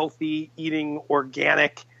healthy, eating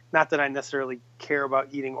organic, not that I necessarily care about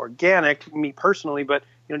eating organic, me personally, but,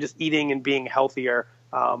 just eating and being healthier,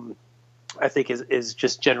 I think is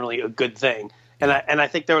just generally a good thing. And I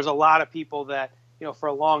think there was a lot of people that, for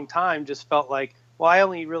a long time just felt like, well, I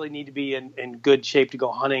only really need to be in good shape to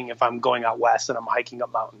go hunting if I'm going out west and I'm hiking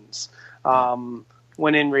up mountains.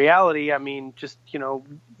 When in reality, I mean, just,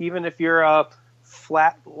 even if you're a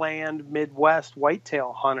flatland Midwest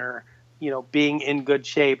whitetail hunter, being in good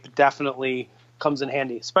shape definitely comes in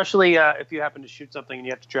handy, especially if you happen to shoot something and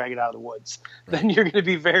you have to drag it out of the woods. Then you're going to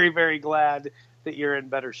be very, very glad that you're in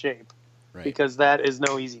better shape. Right. Because that is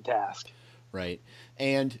no easy task. Right.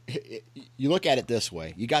 And you look at it this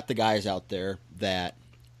way. You got the guys out there that,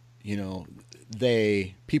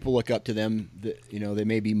 people look up to them, they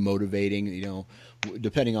may be motivating,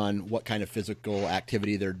 depending on what kind of physical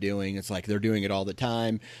activity they're doing. It's like they're doing it all the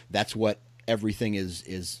time. That's what everything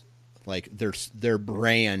is like their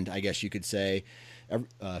brand, I guess you could say.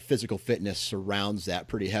 Physical fitness surrounds that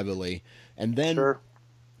pretty heavily. And then, sure.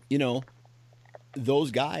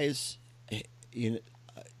 Those guys,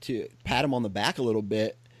 to pat them on the back a little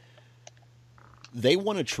bit, they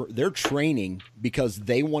want to. They're training because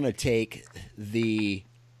they want to take hey,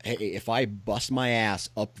 if I bust my ass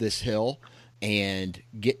up this hill and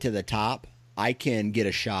get to the top, I can get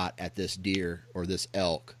a shot at this deer or this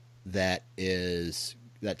elk.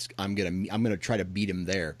 I'm gonna try to beat him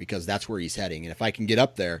there because that's where he's heading. And if I can get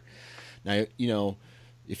up there, now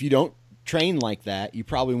if you don't train like that, you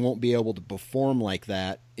probably won't be able to perform like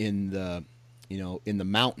that in the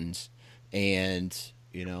mountains. And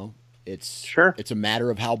it's a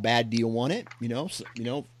matter of how bad do you want it.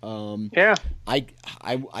 Yeah.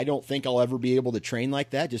 I don't think I'll ever be able to train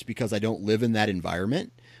like that just because I don't live in that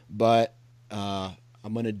environment. But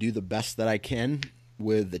I'm gonna do the best that I can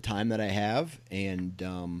with the time that I have, and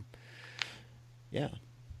yeah.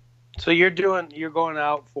 So you're going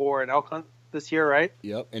out for an elk hunt this year, right?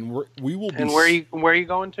 Yep, and we will be. And where are you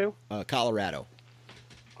going to? Colorado.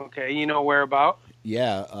 Okay, you know where about?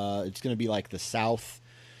 Yeah, it's going to be like the south.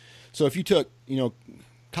 So if you took,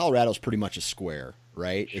 Colorado's pretty much a square,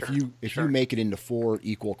 right? Sure, if you make it into 4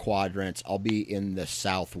 equal quadrants, I'll be in the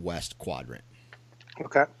southwest quadrant.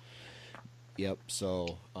 Okay. Yep.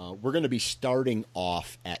 So we're going to be starting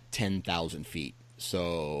off at 10,000 feet.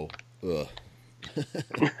 So, it's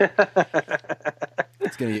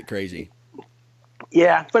going to get crazy.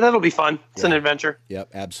 Yeah, but it'll be fun. It's an adventure.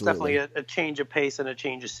 Yep, absolutely. Definitely a change of pace and a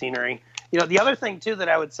change of scenery. The other thing too that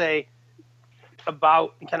I would say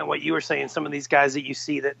about kind of what you were saying, some of these guys that you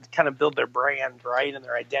see that kind of build their brand, right, and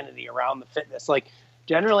their identity around the fitness. Like,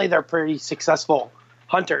 generally, they're pretty successful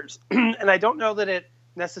hunters. And I don't know that it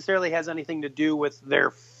necessarily has anything to do with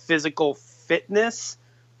their physical fitness,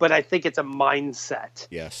 but I think it's a mindset.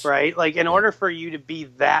 Yes. Right? Like, in order for you to be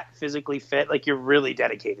that physically fit, like, you're really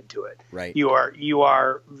dedicated to it. Right. You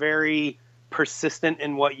are very persistent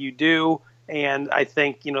in what you do. And I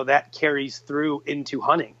think, that carries through into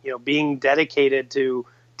hunting, being dedicated to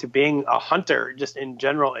being a hunter just in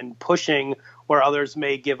general and pushing where others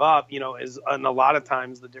may give up, is and a lot of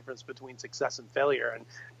times the difference between success and failure. And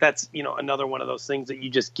that's, another one of those things that you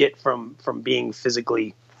just get from being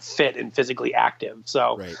physically fit and physically active.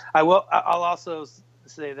 So right. I'll also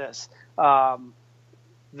say this,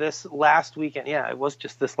 this last weekend. Yeah, it was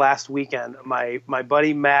just this last weekend. My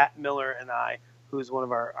buddy, Matt Miller, and I, who's one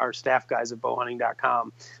of our staff guys at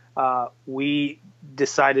bowhunting.com, we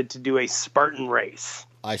decided to do a Spartan race.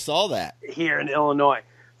 I saw that. Here in Illinois.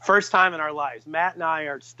 First time in our lives. Matt and I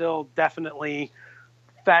are still definitely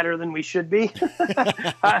fatter than we should be.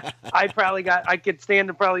 I could stand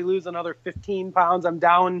to probably lose another 15 pounds. I'm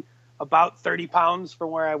down about 30 pounds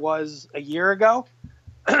from where I was a year ago.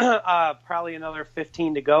 Probably another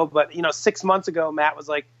 15 to go. But, 6 months ago, Matt was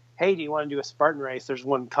like, hey, do you want to do a Spartan race? There's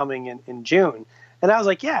one coming in June. And I was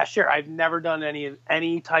like, yeah, sure. I've never done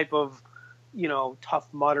any type of, Tough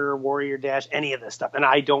Mudder, Warrior Dash, any of this stuff. And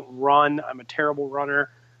I don't run. I'm a terrible runner.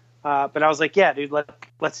 But I was like, yeah, dude,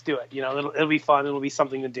 let's do it. It'll be fun. It'll be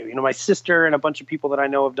something to do. My sister and a bunch of people that I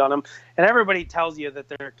know have done them. And everybody tells you that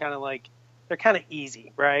they're kind of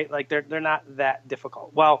easy, right? Like they're not that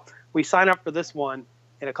difficult. Well, we sign up for this one.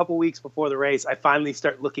 And a couple weeks before the race, I finally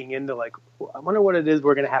start looking into I wonder what it is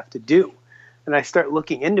we're going to have to do. And I start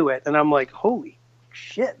looking into it and I'm like, holy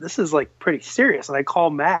shit, this is pretty serious. And I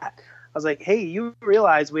call Matt. I was like, hey, you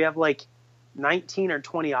realize we have 19 or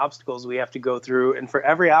 20 obstacles we have to go through. And for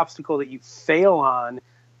every obstacle that you fail on,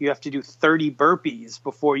 you have to do 30 burpees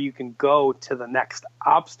before you can go to the next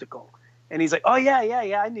obstacle. And he's like, oh yeah,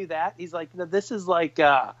 I knew that. He's like, no, this is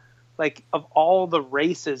of all the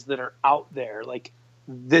races that are out there,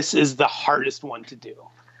 this is the hardest one to do.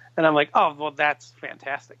 And I'm like, oh, well, that's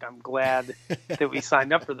fantastic. I'm glad that we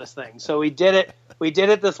signed up for this thing. So we did it. We did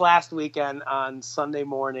it this last weekend on Sunday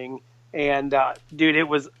morning. And dude, it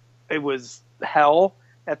was hell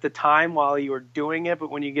at the time while you were doing it. But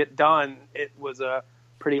when you get done, it was a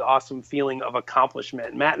pretty awesome feeling of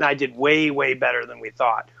accomplishment. Matt and I did way, way better than we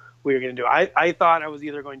thought we were going to do. I thought I was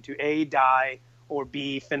either going to A, die, or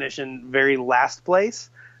B, finish in very last place.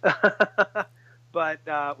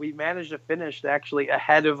 But we managed to finish actually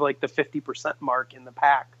ahead of the 50% mark in the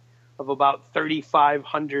pack of about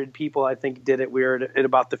 3,500 people. I think did it. We were at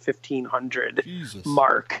about the 1,500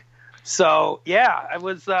 mark. So yeah, it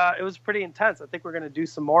was pretty intense. I think we're going to do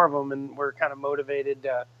some more of them, and we're kind of motivated.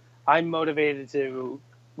 I'm motivated to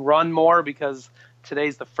run more because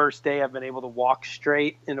today's the first day I've been able to walk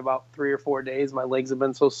straight in about 3 or 4 days. My legs have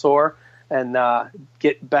been so sore. And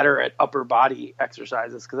get better at upper body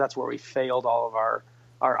exercises because that's where we failed all of our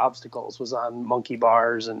obstacles was on monkey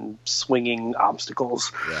bars and swinging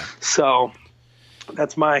obstacles. Yeah. So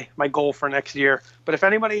that's my goal for next year. But if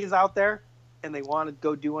anybody is out there and they want to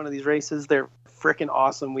go do one of these races, they're freaking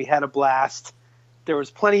awesome. We had a blast. There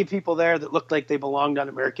was plenty of people there that looked like they belonged on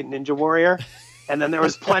American Ninja Warrior. And then there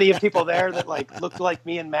was plenty of people there that looked like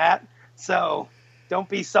me and Matt. So don't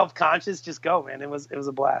be self-conscious. Just go, man. It was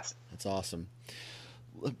a blast. That's awesome.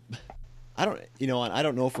 I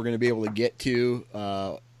don't know if we're going to be able to get to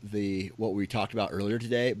what we talked about earlier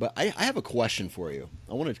today, but I have a question for you.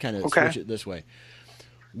 I want to kind of switch it this way.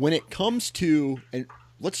 When it comes to, and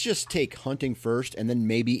let's just take hunting first, and then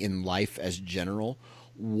maybe in life as general,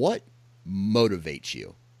 what motivates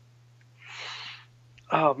you?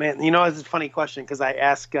 Oh man, it's a funny question because I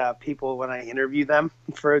ask people when I interview them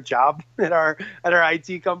for a job at our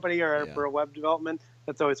IT company or for a web development.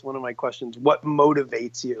 That's always one of my questions. What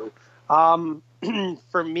motivates you?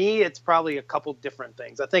 For me, it's probably a couple different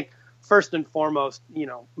things. I think first and foremost,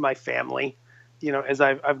 my family. As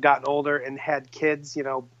I've gotten older and had kids,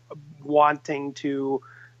 wanting to,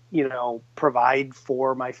 provide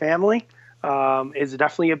for my family is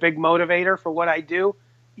definitely a big motivator for what I do.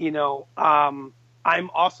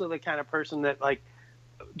 I'm also the kind of person that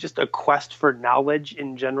just a quest for knowledge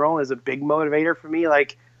in general is a big motivator for me.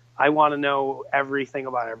 I want to know everything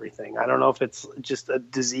about everything. I don't know if it's just a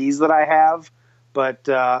disease that I have, but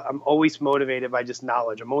I'm always motivated by just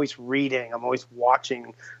knowledge. I'm always reading. I'm always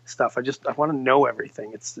watching stuff. I want to know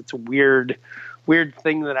everything. It's a weird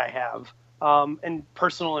thing that I have. And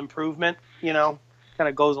personal improvement, kind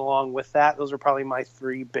of goes along with that. Those are probably my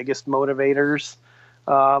 3 biggest motivators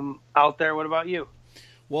out there. What about you?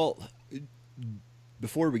 Well,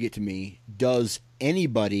 before we get to me, does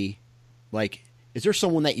anybody, like, is there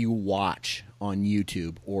someone that you watch on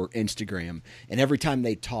YouTube or Instagram, and every time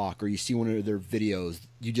they talk or you see one of their videos,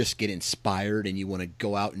 you just get inspired and you want to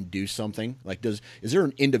go out and do something? Like, is there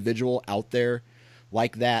an individual out there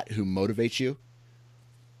like that who motivates you?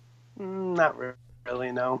 Not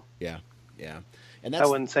really, no. Yeah. And I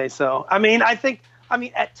wouldn't say so. I mean,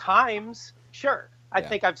 at times, sure. I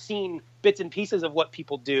think I've seen bits and pieces of what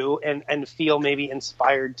people do and feel maybe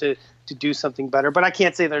inspired to do something better. But I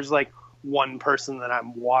can't say there's like one person that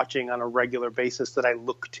I'm watching on a regular basis that I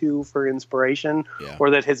look to for inspiration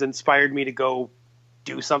or that has inspired me to go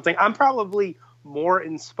do something. I'm probably more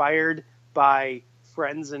inspired by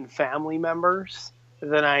friends and family members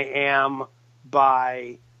than I am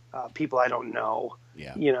by people I don't know.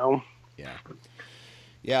 Yeah. You know? Yeah.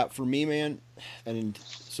 Yeah, for me, man, and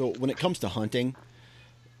so when it comes to hunting,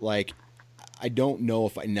 like, I don't know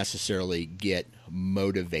if I necessarily get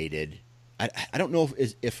motivated. I don't know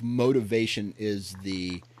if motivation is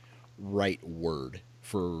the right word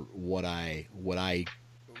for what I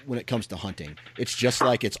when it comes to hunting. It's just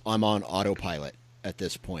like I'm on autopilot at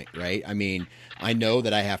this point, right? I mean, I know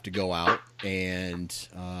that I have to go out and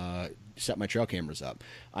set my trail cameras up.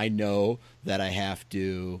 I know that I have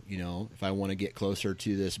to, if I want to get closer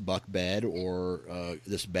to this buck bed or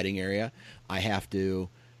this bedding area, I have to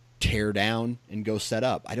tear down and go set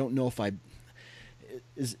up. I don't know if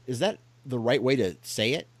is that the right way to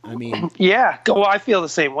say it? I mean, yeah. Well, I feel the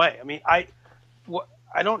same way. I mean, I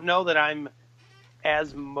don't know that I'm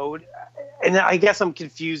as and I guess I'm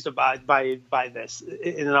confused by this,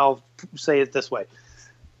 and I'll say it this way.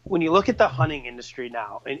 When you look at the hunting industry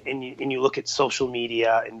now and you look at social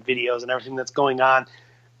media and videos and everything that's going on,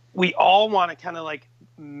 we all want to kind of like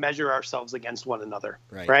measure ourselves against one another,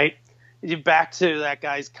 right? Back to that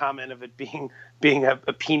guy's comment of it being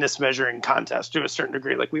a penis measuring contest to a certain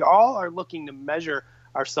degree. Like, we all are looking to measure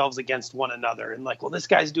ourselves against one another and like, well, this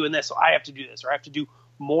guy's doing this, so I have to do this, or I have to do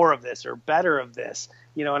more of this or better of this,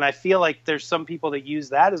 and I feel like there's some people that use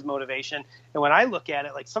that as motivation. And when I look at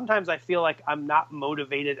it, like, sometimes I feel like I'm not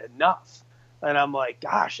motivated enough. And I'm like,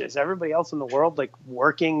 gosh, is everybody else in the world like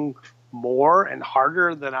working more and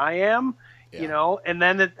harder than I am? Yeah. And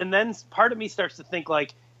then part of me starts to think,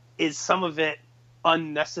 like, is some of it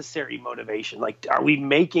unnecessary motivation? Like, are we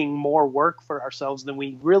making more work for ourselves than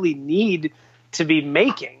we really need to be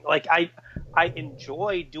making? Like, I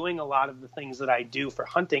enjoy doing a lot of the things that I do for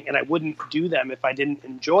hunting, and I wouldn't do them if I didn't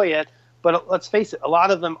enjoy it. But let's face it, a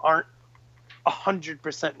lot of them aren't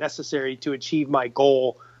 100% necessary to achieve my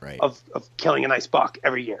goal of killing a nice buck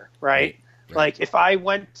every year, right? Like, if I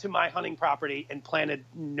went to my hunting property and planted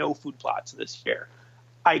no food plots this year,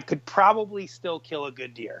 I could probably still kill a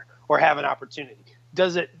good deer or have an opportunity.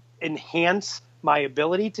 Does it enhance my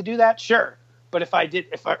ability to do that? Sure. But if I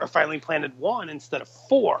only planted 1 instead of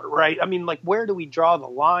 4, right? I mean, like, where do we draw the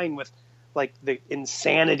line with like the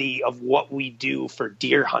insanity of what we do for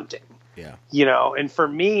deer hunting? Yeah. And for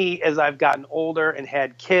me, as I've gotten older and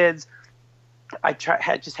had kids, I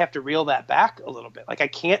just have to reel that back a little bit. Like, I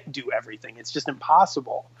can't do everything. It's just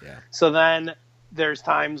impossible. Yeah. So then there's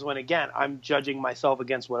times when, again, I'm judging myself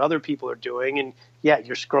against what other people are doing. And yeah,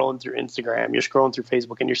 you're scrolling through Instagram, you're scrolling through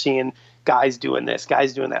Facebook, and you're seeing guys doing this,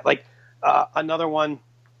 guys doing that. Like, another one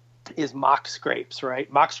is mock scrapes,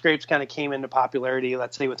 right? Mock scrapes kind of came into popularity,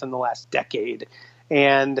 let's say, within the last decade.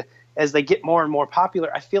 And as they get more and more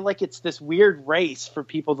popular, I feel like it's this weird race for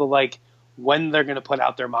people to, like, when they're going to put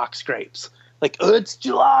out their mock scrapes. Like, oh, it's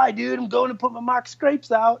July, dude, I'm going to put my mock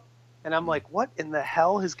scrapes out. And I'm like, what in the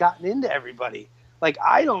hell has gotten into everybody? Like,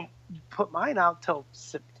 I don't put mine out till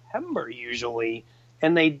September usually,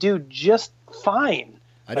 and they do just fine.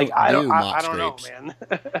 I don't know, man.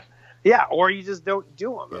 Yeah, or you just don't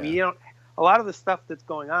do them. Yeah. I mean, a lot of the stuff that's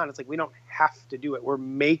going on, it's like we don't have to do it. We're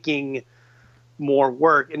making more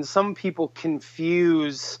work. And some people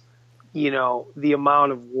confuse, the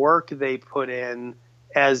amount of work they put in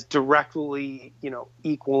as directly,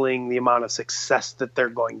 equaling the amount of success that they're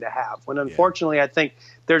going to have. When unfortunately, I think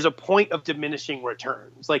there's a point of diminishing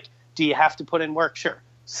returns. Like, do you have to put in work? Sure.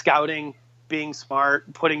 Scouting, being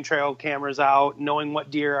smart, putting trail cameras out, knowing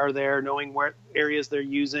what deer are there, knowing where areas they're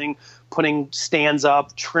using, putting stands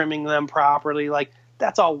up, trimming them properly. Like,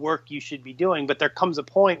 that's all work you should be doing. But there comes a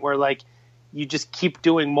point where, like, you just keep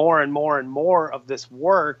doing more and more and more of this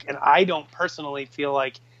work. And I don't personally feel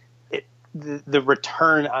like the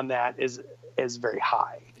return on that is very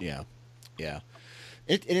high. Yeah. Yeah.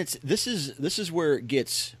 This is where it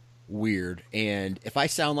gets weird, and if I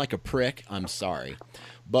sound like a prick, I'm sorry.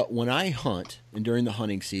 But when I hunt, and during the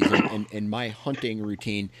hunting season, and my hunting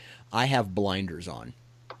routine, I have blinders on,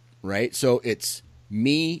 right? So it's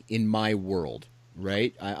me in my world,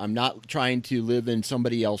 right? I'm not trying to live in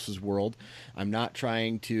somebody else's world. I'm not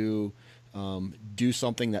trying to do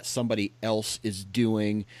something that somebody else is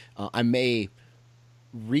doing. I may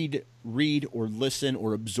read or listen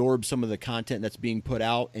or absorb some of the content that's being put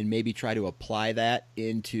out and maybe try to apply that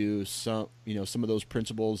into some of those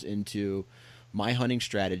principles into my hunting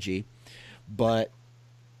strategy. But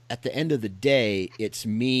at the end of the day, it's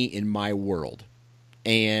me in my world.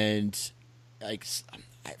 And like,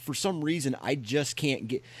 for some reason, I just can't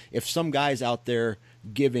get, if some guy's out there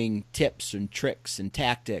giving tips and tricks and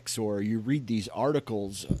tactics, or you read these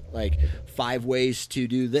articles like 5 ways to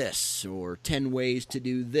do this or 10 ways to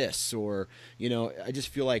do this, or, I just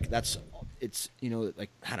feel like it's like,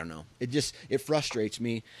 I don't know. It frustrates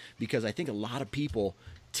me because I think a lot of people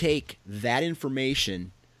take that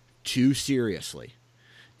information too seriously,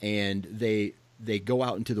 and they go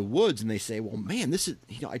out into the woods and they say, well, man, this is,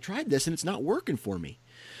 I tried this and it's not working for me.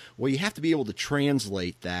 Well, you have to be able to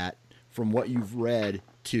translate that from what you've read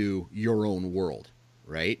to your own world,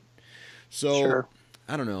 right? So Sure.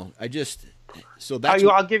 I don't know. That's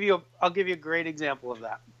I'll give you a great example of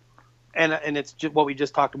that, and it's just what we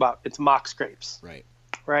just talked about. It's mock scrapes,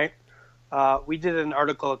 right? We did an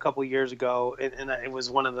article a couple years ago, and it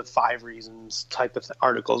was one of the 5 reasons type of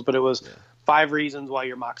articles, but it was 5 reasons why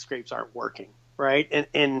your mock scrapes aren't working, right?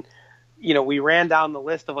 And we ran down the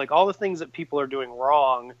list of like all the things that people are doing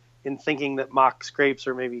wrong in thinking that mock scrapes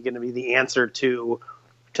are maybe going to be the answer to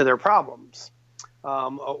their problems,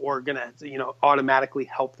 or going to automatically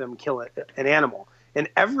help them kill an animal. And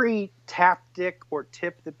every tactic or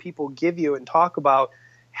tip that people give you and talk about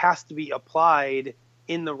has to be applied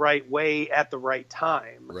in the right way at the right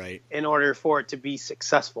time, right, in order for it to be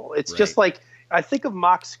successful. It's just like, I think of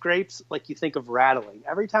mock scrapes like you think of rattling.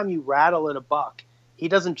 Every time you rattle at a buck, he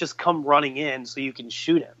doesn't just come running in so you can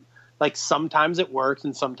shoot him. Like, sometimes it works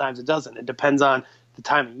and sometimes it doesn't. It depends on the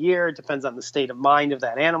time of year. It depends on the state of mind of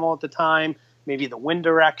that animal at the time, maybe the wind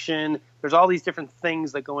direction. There's all these different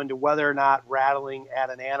things that go into whether or not rattling at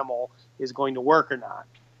an animal is going to work or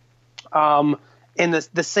not. And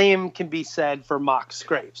the same can be said for mock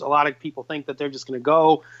scrapes. A lot of people think that they're just going to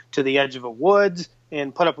go to the edge of a woods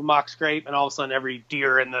and put up a mock scrape, and all of a sudden every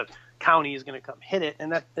deer in the county is going to come hit it,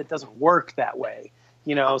 and that doesn't work that way.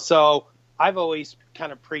 So I've always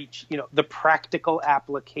kind of preached, the practical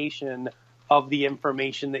application of the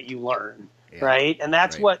information that you learn, right? And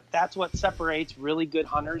that's what separates really good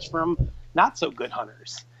hunters from not so good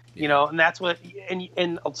hunters, and that's what,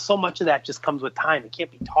 and so much of that just comes with time. It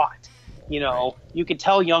can't be taught. You can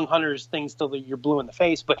tell young hunters things till you're blue in the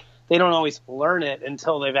face, but they don't always learn it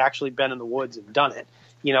until they've actually been in the woods and done it.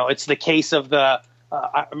 It's the case of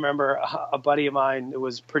I remember a buddy of mine, it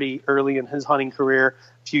was pretty early in his hunting career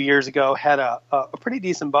a few years ago, had a pretty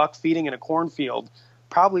decent buck feeding in a cornfield,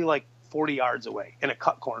 probably like 40 yards away in a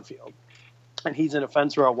cut cornfield. And he's in a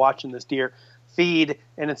fence row watching this deer feed,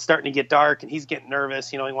 and it's starting to get dark, and he's getting nervous.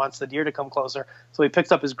 He wants the deer to come closer. So he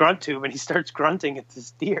picks up his grunt tube and he starts grunting at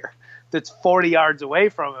this deer that's 40 yards away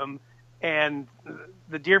from him. And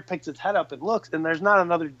the deer picks its head up and looks, and there's not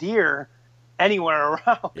another deer anywhere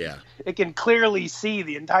around. Yeah. It can clearly see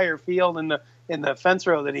the entire field in the fence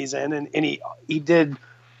row that he's in, and he did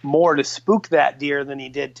more to spook that deer than he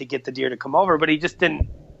did to get the deer to come over, but he just didn't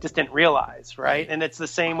realize, right? And it's the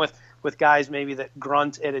same with guys maybe that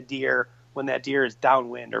grunt at a deer when that deer is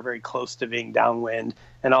downwind or very close to being downwind,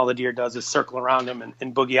 and all the deer does is circle around him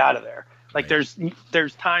and boogie out of there. Like,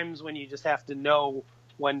 there's times when you just have to know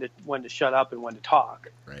when to shut up and when to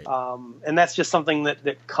talk. Right. And that's just something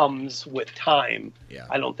that comes with time. Yeah.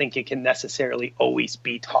 I don't think it can necessarily always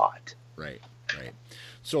be taught. Right.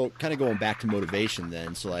 So kind of going back to motivation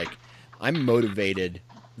then. So like, I'm motivated.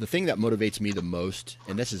 The thing that motivates me the most,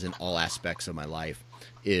 and this is in all aspects of my life,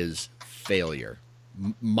 is failure.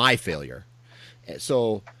 My failure.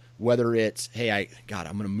 So whether it's, hey, I'm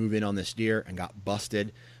going to move in on this deer and got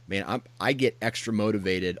busted, man, I get extra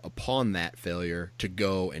motivated upon that failure to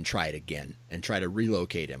go and try it again and try to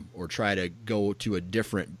relocate him, or try to go to a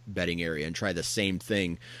different bedding area and try the same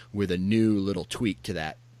thing with a new little tweak to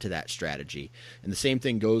that strategy. And the same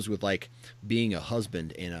thing goes with like being a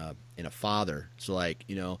husband and a father. So like,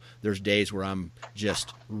 there's days where I'm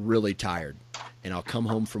just really tired and I'll come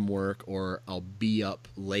home from work, or I'll be up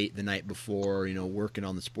late the night before, working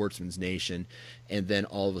on the Sportsman's Nation. And then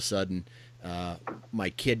all of a sudden, my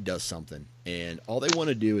kid does something, and all they want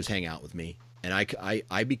to do is hang out with me. and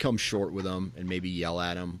I become short with them and maybe yell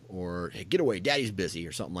at them or, hey, get away, daddy's busy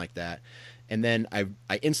or something like that. And then I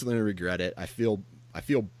instantly regret it. I feel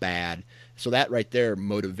bad. So that right there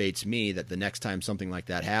motivates me that the next time something like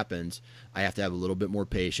that happens, I have to have a little bit more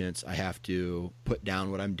patience. I have to put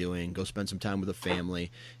down what I'm doing, go spend some time with the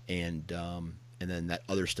family, and then that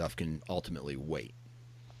other stuff can ultimately wait.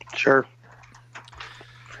 Sure.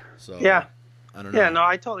 So yeah, I don't know. Yeah, no,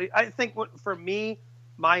 I think for me,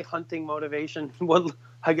 my hunting motivation, what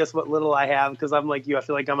little I have, because I'm like you, I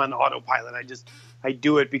feel like I'm on autopilot. I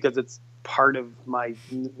do it because it's part of my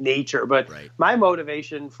nature. But right. My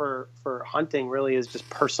motivation for hunting really is just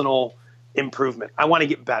personal improvement. I want to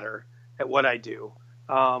get better at what I do.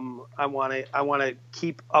 I want to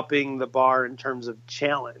keep upping the bar in terms of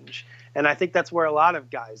challenge. And I think that's where a lot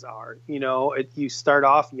of guys are. You start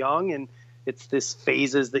off young, and it's this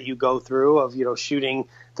phases that you go through of, shooting.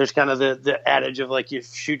 There's kind of the adage of like you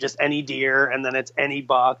shoot just any deer, and then it's any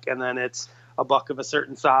buck, and then it's a buck of a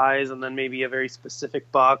certain size, and then maybe a very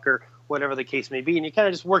specific buck or whatever the case may be. And you kind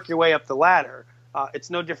of just work your way up the ladder. It's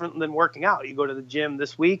no different than working out. You go to the gym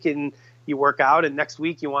this week and you work out, and next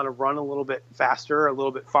week you want to run a little bit faster, a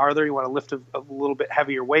little bit farther. You want to lift a little bit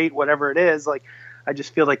heavier weight, whatever it is. Like, I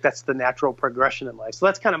just feel like that's the natural progression in life. So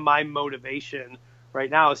that's kind of my motivation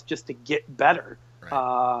right now, is just to get better,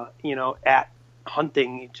 right. At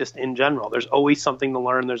hunting just in general. There's always something to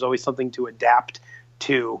learn. There's always something to adapt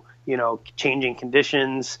to, changing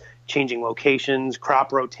conditions, changing locations,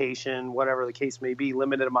 crop rotation, whatever the case may be,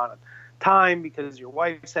 limited amount of time because your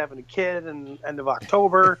wife's having a kid in the end of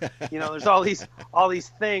October. There's all these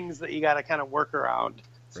things that you got to kind of work around.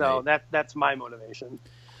 So right. That's my motivation.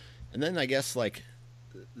 And then I guess like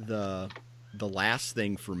the last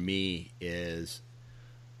thing for me is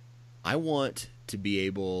I want to be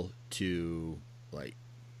able to like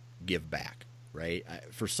give back, right?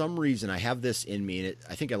 For some reason I have this in me, and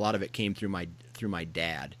I think a lot of it came through my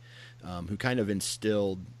dad, who kind of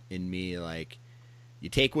instilled in me like you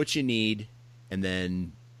take what you need and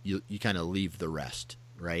then you kind of leave the rest,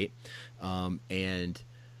 right? And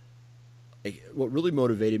what really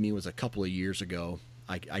motivated me was a couple of years ago,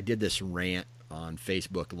 I did this rant on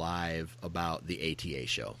Facebook Live about the ATA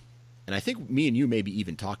show. And I think me and you maybe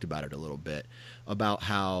even talked about it a little bit, about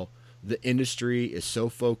how the industry is so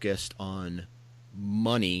focused on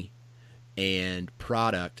money and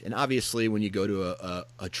product. And obviously when you go to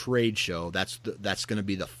a trade show, that's going to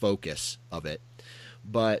be the focus of it.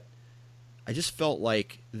 But I just felt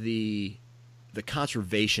like the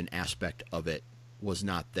conservation aspect of it was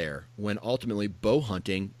not there, when ultimately bow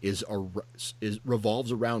hunting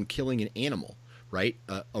revolves around killing an animal, right?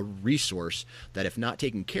 A resource that, if not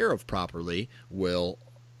taken care of properly, will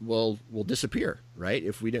disappear, right?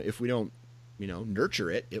 If we don't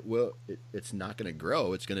nurture it, it's not going to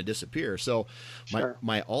grow. It's going to disappear. So sure.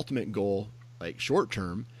 my ultimate goal, like short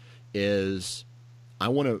term, is I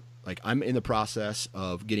want to, like, I'm in the process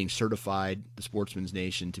of getting certified, the Sportsman's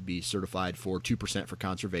Nation, to be certified for 2% for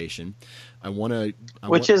conservation.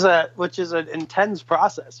 Which is an intense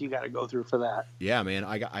process you got to go through for that. Yeah, man.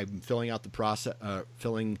 I'm filling out the process,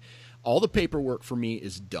 all the paperwork for me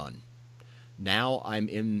is done. Now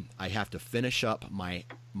I have to finish up my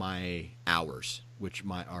hours, which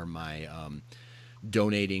are my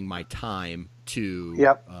donating my time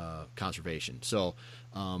to conservation. So,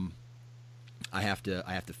 I have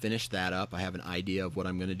to finish that up. I have an idea of what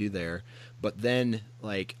I'm going to do there. But then,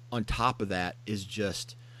 like, on top of that is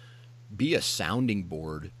just be a sounding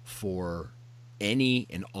board for any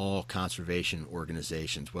and all conservation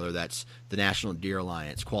organizations, whether that's the National Deer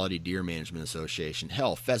Alliance, Quality Deer Management Association,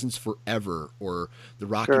 hell, Pheasants Forever, or the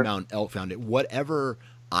Rocky sure. Mountain Elk Foundation. Whatever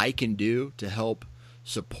I can do to help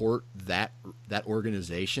support that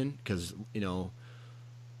organization, because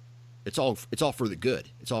it's all for the good.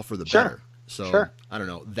 It's all for the sure. better. So sure. I don't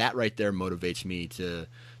know. That right there motivates me to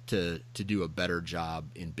do a better job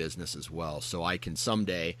in business as well. So I can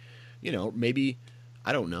someday, maybe,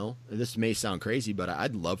 I don't know, this may sound crazy, but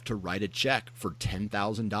I'd love to write a check for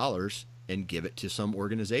 $10,000 and give it to some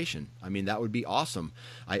organization. I mean, that would be awesome.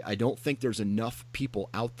 I don't think there's enough people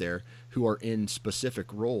out there who are in specific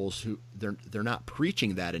roles who they're not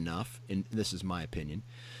preaching that enough. And this is my opinion.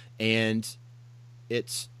 And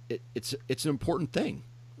it's an important thing.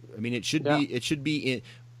 I mean, it should be in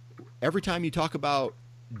every time you talk about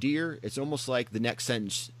deer, it's almost like the next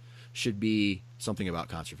sentence should be something about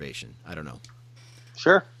conservation. I don't know.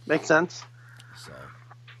 Sure. Makes sense. So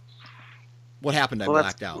what happened? I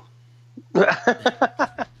blacked out.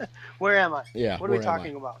 Where am I? Yeah. What are we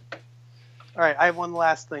talking about? All right. I have one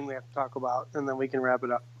last thing we have to talk about, and then we can wrap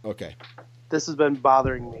it up. Okay. This has been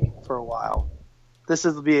bothering me for a while. This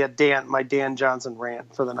will be my Dan Johnson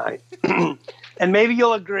rant for the night. And maybe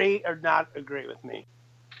you'll agree or not agree with me.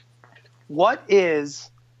 What is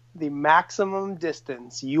the maximum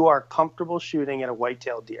distance you are comfortable shooting at a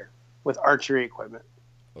whitetail deer with archery equipment?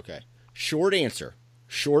 Okay. Short answer.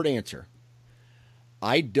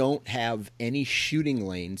 I don't have any shooting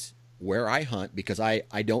lanes where I hunt because I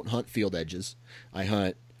don't hunt field edges. I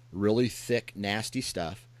hunt really thick, nasty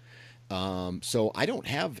stuff. So I don't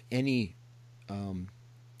have any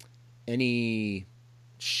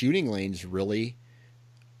shooting lanes really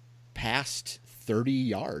past 30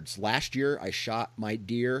 yards. Last year, I shot my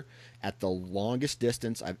deer at the longest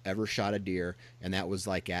distance I've ever shot a deer, and that was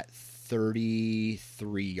like at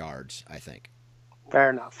 33 yards, I think. Fair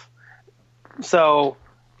enough. So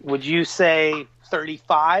would you say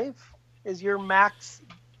 35 is your max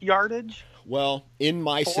yardage? Well, in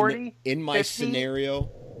my 40, scenario,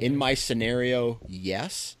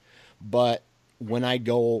 yes. But when I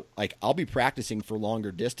go, like, I'll be practicing for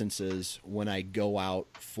longer distances when I go out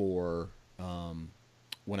to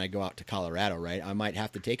Colorado, right? I might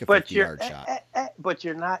have to take a 50-yard shot. But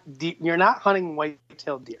you're not hunting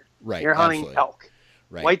whitetail deer. Right. You're hunting absolutely. elk.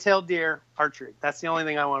 Right. Whitetail deer, archery. That's the only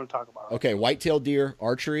thing I want to talk about. Okay, whitetail deer,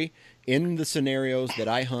 archery. In the scenarios that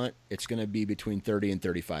I hunt, it's going to be between 30 and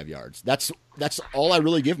 35 yards. That's all I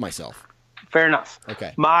really give myself. Fair enough.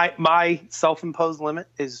 Okay. My self-imposed limit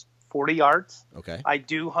is 40 yards. Okay. I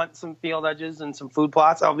do hunt some field edges and some food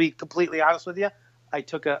plots. I'll be completely honest with you. I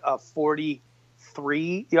took a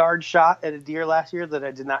 43-yard shot at a deer last year that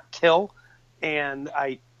I did not kill, and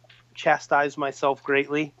I chastised myself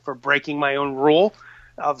greatly for breaking my own rule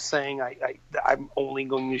of saying I'm only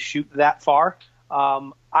going to shoot that far.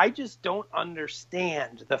 I just don't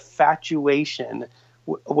understand the infatuation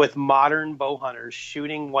with modern bow hunters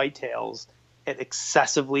shooting whitetails at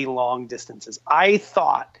excessively long distances. I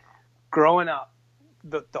thought growing up,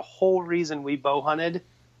 the whole reason we bow hunted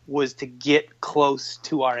was to get close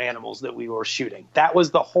to our animals that we were shooting. That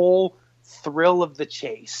was the whole thrill of the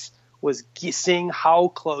chase, was seeing how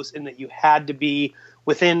close, and that you had to be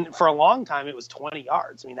within, for a long time, it was 20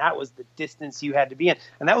 yards. I mean, that was the distance you had to be in.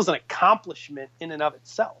 And that was an accomplishment in and of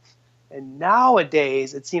itself. And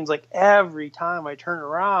nowadays, it seems like every time I turn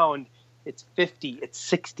around, it's 50, it's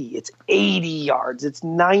 60, it's 80 yards, it's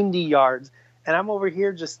 90 yards. And I'm over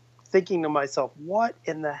here just thinking to myself, what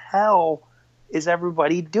in the hell is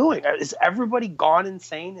everybody doing? Is everybody gone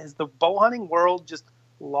insane? Has the bow hunting world just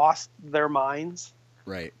lost their minds?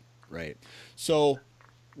 Right. So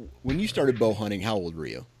when you started bow hunting, how old were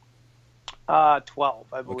you? 12,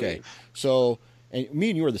 I believe. Okay. So, and me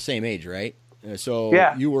and you were the same age, right? So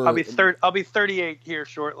yeah, you were. I'll be 38 here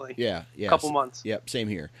shortly. Yeah. Couple months. Yep, same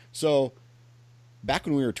here. So back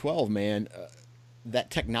when we were 12, man, that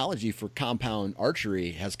technology for compound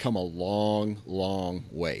archery has come a long, long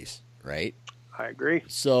ways, right? I agree.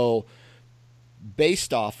 So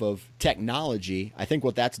based off of technology, I think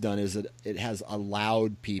what that's done is it has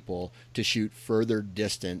allowed people to shoot further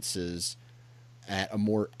distances at a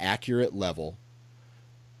more accurate level.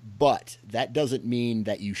 But that doesn't mean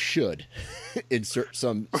that you should insert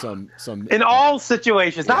some in all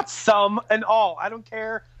situations, yeah. Not some, in all. I don't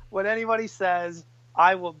care what anybody says.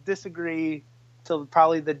 I will disagree till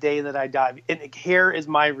probably the day that I die. And here is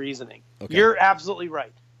my reasoning. Okay. You're absolutely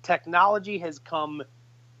right. Technology has come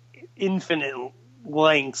infinite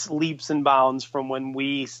lengths, leaps and bounds from when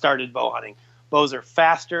we started bow hunting. Bows are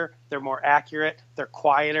faster, they're more accurate, they're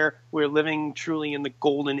quieter. We're living truly in the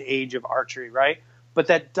golden age of archery, right? But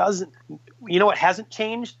that doesn't, you know what hasn't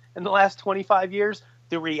changed in the last 25 years?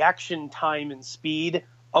 The reaction time and speed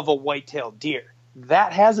of a white-tailed deer.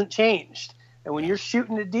 That hasn't changed. And when you're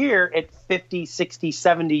shooting a deer at 50, 60,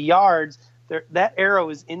 70 yards, that arrow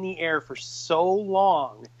is in the air for so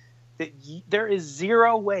long that there is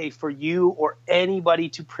zero way for you or anybody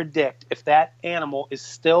to predict if that animal is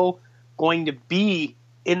still going to be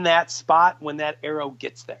in that spot when that arrow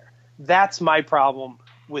gets there. That's my problem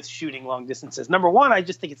with shooting long distances. Number one, I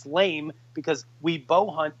just think it's lame because we bow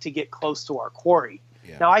hunt to get close to our quarry.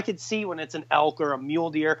 Yeah. Now, I could see when it's an elk or a mule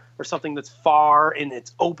deer or something that's far and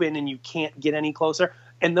it's open and you can't get any closer.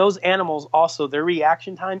 And those animals also, their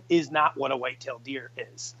reaction time is not what a white-tailed deer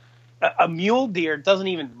is. A mule deer doesn't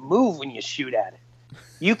even move when you shoot at it.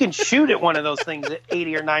 You can shoot at one of those things at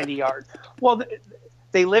 80 or 90 yards. Well,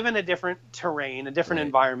 they live in a different terrain, a different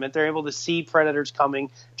environment. They're able to see predators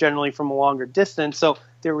coming generally from a longer distance. So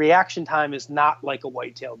their reaction time is not like a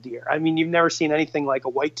white-tailed deer. I mean, you've never seen anything like a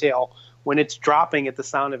whitetail when it's dropping at the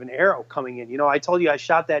sound of an arrow coming in. You know, I told you I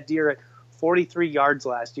shot that deer at 43 yards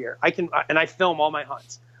last year. And I film all my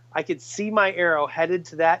hunts. I could see my arrow headed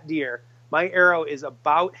to that deer. My arrow is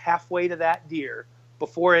about halfway to that deer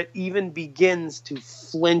before it even begins to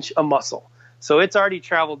flinch a muscle. So it's already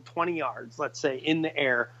traveled 20 yards, let's say, in the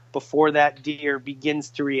air before that deer begins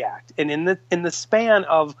to react. And in the span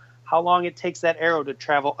of how long it takes that arrow to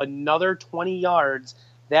travel another 20 yards,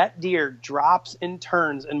 that deer drops and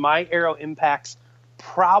turns, and my arrow impacts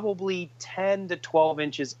probably 10 to 12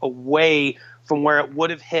 inches away from where it would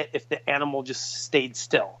have hit if the animal just stayed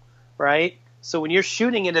still, right? So when you're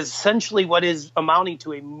shooting it, essentially what is amounting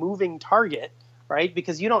to a moving target, right?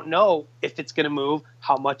 Because you don't know if it's going to move,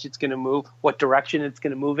 how much it's going to move, what direction it's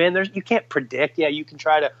going to move in. You can't predict. Yeah, you can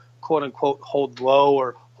try to, quote unquote, hold low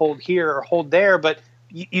or hold here or hold there, but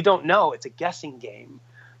you don't know. It's a guessing game.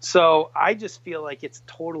 So I just feel like it's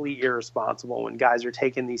totally irresponsible when guys are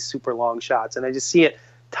taking these super long shots. And I just see it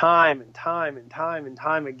time and time and time and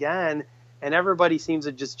time again. And everybody seems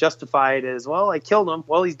to just justify it as, well, I killed him.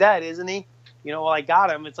 Well, he's dead, isn't he? You know, well, I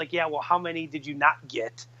got him. It's like, yeah, well, how many did you not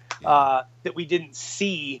get that we didn't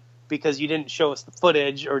see because you didn't show us the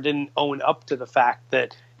footage or didn't own up to the fact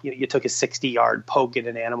that you took a 60-yard poke at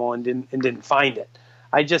an animal and didn't find it?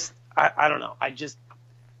 I don't know.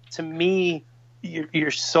 To me,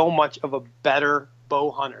 you're so much of a better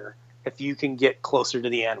bow hunter if you can get closer to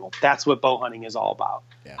the animal. That's what bow hunting is all about.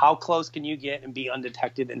 Yeah. How close can you get and be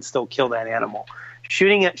undetected and still kill that animal?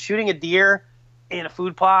 Shooting a deer in a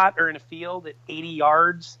food plot or in a field at 80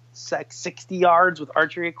 yards, 60 yards with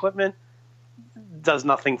archery equipment does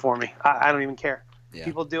nothing for me. I don't even care. Yeah.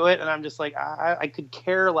 People do it, and I'm just like, I could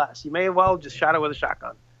care less. You may as well just shot it with a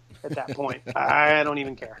shotgun at that point. I don't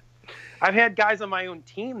even care. I've had guys on my own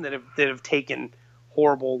team that have taken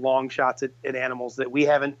horrible long shots at animals that we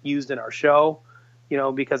haven't used in our show,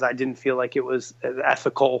 because I didn't feel like it was an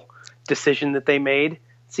ethical decision that they made. It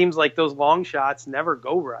seems like those long shots never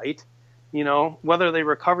go right, whether they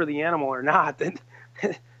recover the animal or not. Then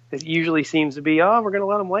it usually seems to be, we're going to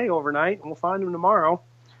let them lay overnight and we'll find them tomorrow.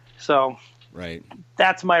 So right,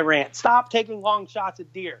 that's my rant. Stop taking long shots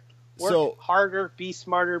at deer. Work harder, be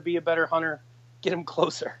smarter, be a better hunter, get them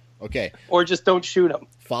closer. Okay. Or just don't shoot them.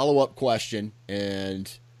 Follow-up question.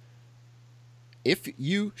 And if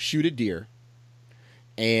you shoot a deer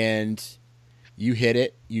and you hit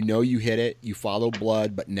it, you hit it, you follow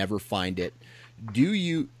blood but never find it,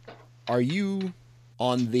 are you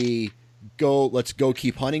on the let's go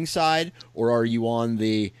keep hunting side, or are you on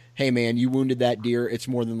the, hey man, you wounded that deer, it's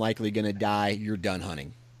more than likely going to die, you're done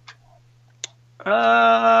hunting?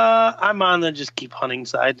 I'm on the just keep hunting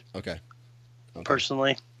side. Okay.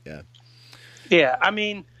 Personally. Yeah. Yeah. I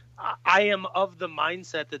mean, I am of the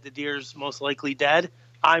mindset that the deer's most likely dead.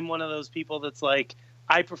 I'm one of those people that's like,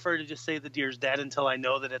 I prefer to just say the deer's dead until I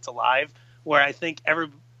know that it's alive, where I think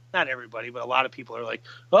not everybody, but a lot of people are like,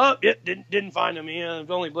 oh, it didn't find him. He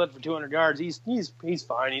only bled for 200 yards. He's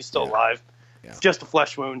fine. He's still alive. Yeah. Just a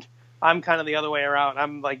flesh wound. I'm kind of the other way around.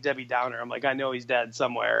 I'm like Debbie Downer. I'm like, I know he's dead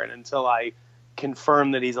somewhere. And until I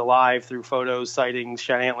confirm that he's alive through photos, sightings,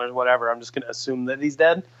 shed antlers, whatever, I'm just going to assume that he's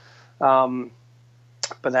dead. But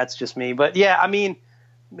that's just me. But yeah, I mean,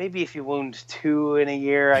 maybe if you wound 2 in a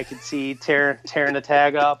year, I could see tearing a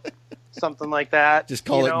tag up, something like that. Just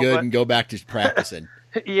call it good and go back to practicing.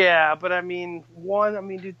 Yeah, but I mean,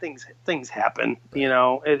 dude, things happen.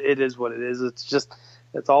 Right. It is what it is.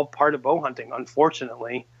 It's all part of bow hunting,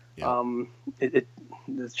 unfortunately. Yeah.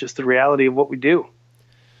 It's just the reality of what we do.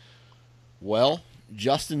 Well,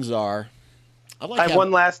 Justin Czar, I have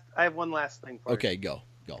one last thing for you. Okay, go.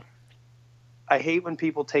 I hate when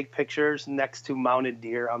people take pictures next to mounted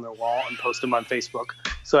deer on their wall and post them on Facebook.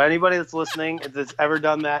 So anybody that's listening, if that's ever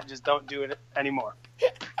done that, just don't do it anymore.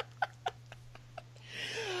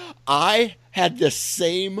 I had the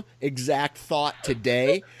same exact thought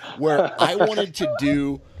today where I wanted to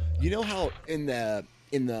do, how in the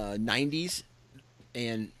 90s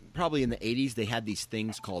and probably in the 80s they had these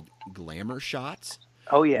things called glamour shots.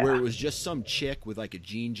 Oh, yeah. Where it was just some chick with like a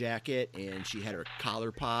jean jacket and she had her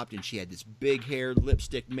collar popped and she had this big hair,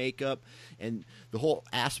 lipstick, makeup, and the whole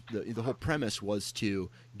premise was to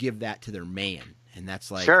give that to their man. And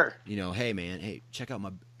that's like, sure. Hey man, hey, check out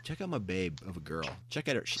my babe of a girl. Check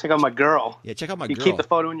out my girl. Yeah, check out my girl. You keep the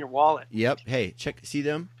photo in your wallet. Yep. Hey, see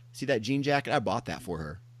them? See that jean jacket? I bought that for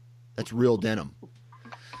her. That's real denim.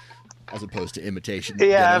 As opposed to imitation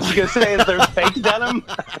denim. I was going to say, is there fake denim?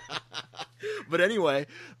 But anyway,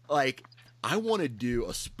 like, I want to do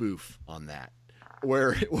a spoof on that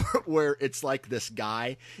where it's like this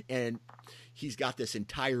guy and he's got this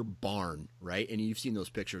entire barn, right? And you've seen those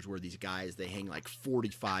pictures where these guys, they hang like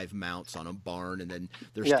 45 mounts on a barn and then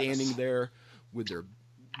they're standing there with their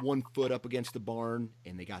 1 foot up against the barn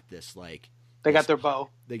and they got this like... They got their bow.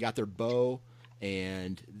 They got their bow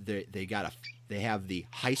and they have the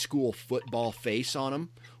high school football face on them,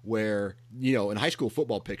 where, you know, in high school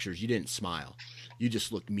football pictures, you didn't smile. You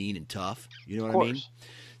just looked mean and tough. You know what I mean?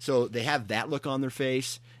 So they have that look on their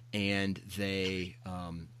face, and they,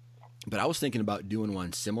 but I was thinking about doing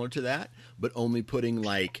one similar to that, but only putting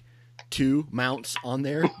like 2 mounts on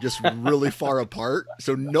there, just really far apart,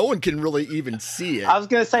 so no one can really even see it. I was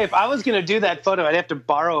going to say, if I was going to do that photo, I'd have to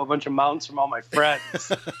borrow a bunch of mounts from all my friends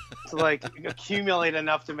to like accumulate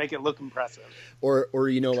enough to make it look impressive. Or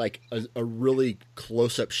you know, like a really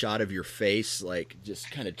close-up shot of your face, like just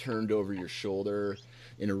kind of turned over your shoulder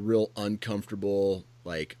in a real uncomfortable,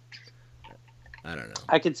 like, I don't know.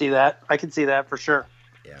 I could see that for sure.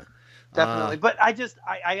 Yeah. Definitely. But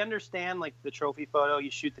I understand, like, the trophy photo,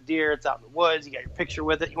 you shoot the deer, it's out in the woods, you got your picture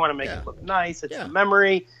with it, you want to make it look nice, it's a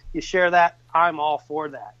memory, you share that, I'm all for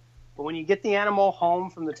that. But when you get the animal home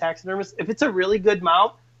from the taxidermist, if it's a really good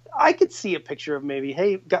mount, I could see a picture of maybe,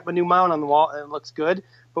 hey, got my new mount on the wall and it looks good.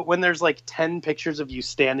 But when there's like 10 pictures of you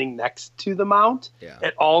standing next to the mount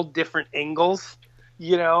at all different angles,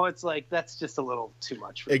 you know, it's like, that's just a little too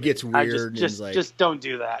much for me. It gets weird. Just don't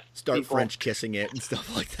do that. Start people. French kissing it and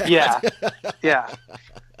stuff like that. Yeah.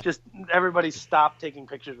 Just everybody stop taking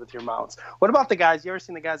pictures with your mounts. What about the guys? You ever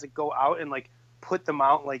seen the guys that go out and like put the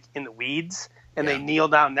mount like in the weeds and they kneel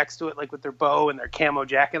down next to it like with their bow and their camo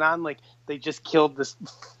jacket on? Like they just killed this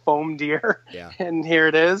foam deer and here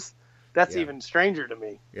it is. That's even stranger to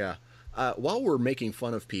me. Yeah. While we're making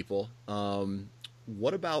fun of people,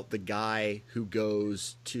 what about the guy who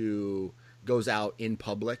goes out in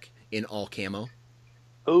public in all camo?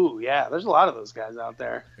 Oh, yeah. There's a lot of those guys out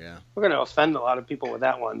there. Yeah. We're going to offend a lot of people with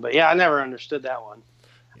that one. But, yeah, I never understood that one.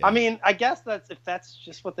 Yeah. I mean, I guess if that's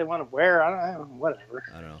just what they want to wear, I don't know, whatever.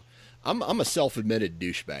 I don't know. I'm a self-admitted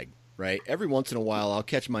douchebag, right? Every once in a while, I'll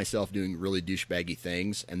catch myself doing really douchebaggy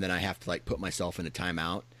things, and then I have to, like, put myself in a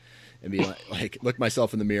timeout and be like, look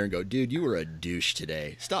myself in the mirror and go, dude, you were a douche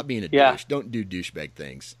today. Stop being a douche. Don't do douchebag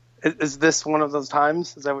things. Is this one of those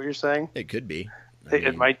times? Is that what you're saying? It could be.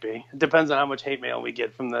 It might be. It depends on how much hate mail we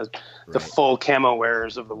get from the full camo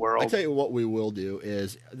wearers of the world. I tell you what we will do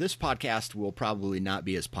is this podcast will probably not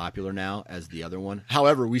be as popular now as the other one.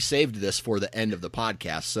 However, we saved this for the end of the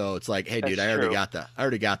podcast, so it's like, hey, dude, I already got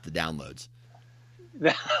the downloads.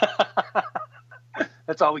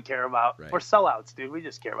 That's all we care about. Right. We're sellouts, dude. We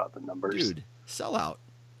just care about the numbers. Dude, sellout.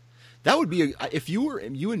 That would be if you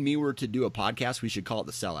and me were to do a podcast, we should call it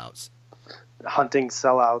the Sellouts. Hunting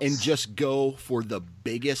sellouts. And just go for the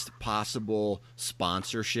biggest possible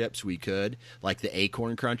sponsorships we could, like the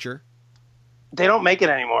Acorn Cruncher. They don't make it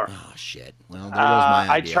anymore. Oh, shit. Well, there goes my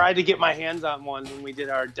idea. I tried to get my hands on one when we did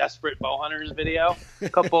our Desperate Bow Hunters video a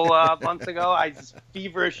couple months ago. I just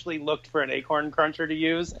feverishly looked for an Acorn Cruncher to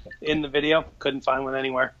use in the video. Couldn't find one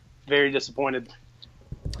anywhere. Very disappointed.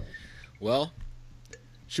 Well,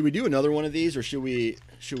 should we do another one of these, or should we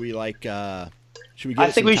like should we?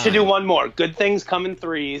 I think we should do one more. Good things come in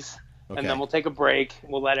threes, and then we'll take a break.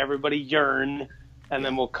 We'll let everybody yearn, and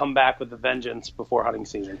then we'll come back with a vengeance before hunting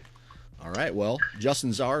season. All right. Well,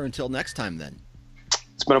 Justin Czar, until next time then.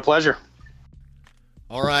 It's been a pleasure.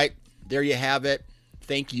 All right. There you have it.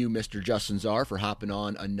 Thank you, Mr. Justin Czar, for hopping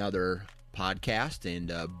on another podcast and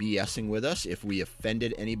BSing with us. If we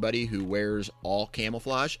offended anybody who wears all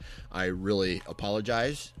camouflage, I really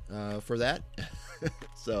apologize for that.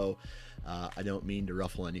 So I don't mean to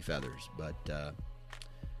ruffle any feathers, but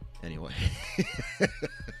anyway.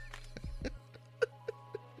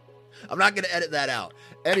 I'm not going to edit that out.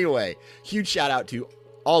 Anyway, huge shout out to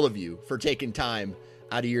all of you for taking time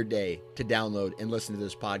out of your day to download and listen to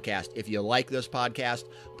this podcast. If you like this podcast,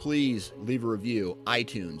 please leave a review,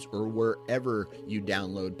 iTunes, or wherever you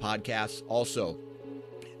download podcasts. Also,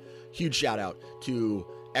 huge shout out to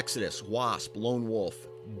Exodus, Wasp, Lone Wolf,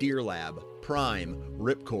 Deer Lab, Prime,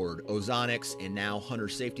 Ripcord, Ozonics, and now Hunter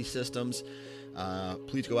Safety Systems.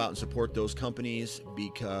 Please go out and support those companies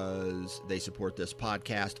because they support this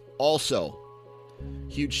podcast. Also,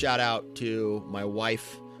 huge shout out to my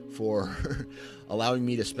wife for allowing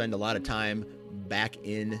me to spend a lot of time back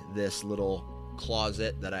in this little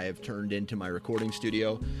closet that I have turned into my recording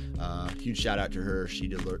studio. Huge shout out to her. She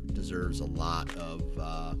deserves a lot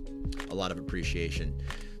of appreciation.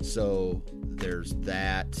 So there's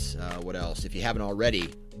that. What else? If you haven't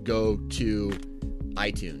already, go to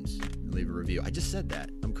iTunes and leave a review. I just said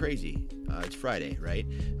that. I'm crazy. It's Friday, right?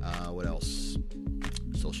 What else?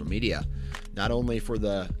 Social media. Not only for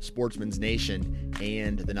the Sportsman's Nation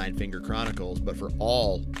and the Nine Finger Chronicles, but for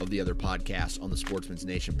all of the other podcasts on the Sportsman's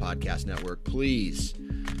Nation Podcast Network. Please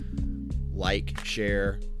like,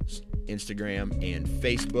 share, Instagram, and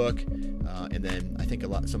Facebook. And then I think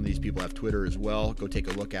some of these people have Twitter as well. Go take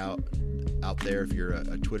a look out there if you're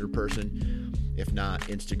a Twitter person. If not,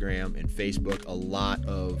 Instagram and Facebook. A lot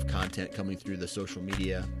of content coming through the social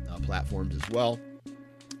media platforms as well.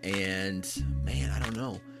 And man, I don't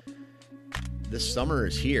know. This summer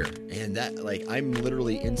is here, and I'm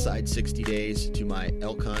literally inside 60 days to my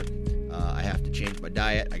elk hunt. I have to change my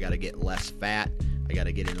diet. I got to get less fat. I got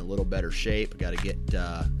to get in a little better shape. I got to get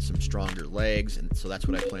some stronger legs, and so that's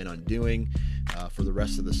what I plan on doing for the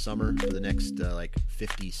rest of the summer, for the next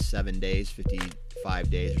 57 days, 55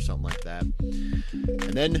 days or something like that.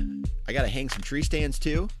 And then I got to hang some tree stands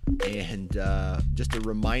too, and just a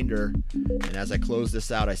reminder, and as I close this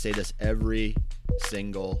out, I say this every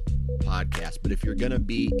single podcast, but if you're going to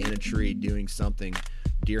be in a tree doing something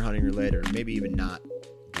deer hunting related, or maybe even not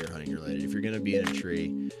deer hunting related, if you're going to be in a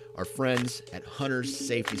tree, our friends at Hunters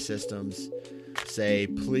Safety Systems say,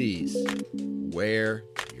 please wear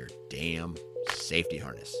your damn safety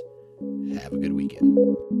harness. Have a good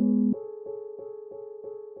weekend.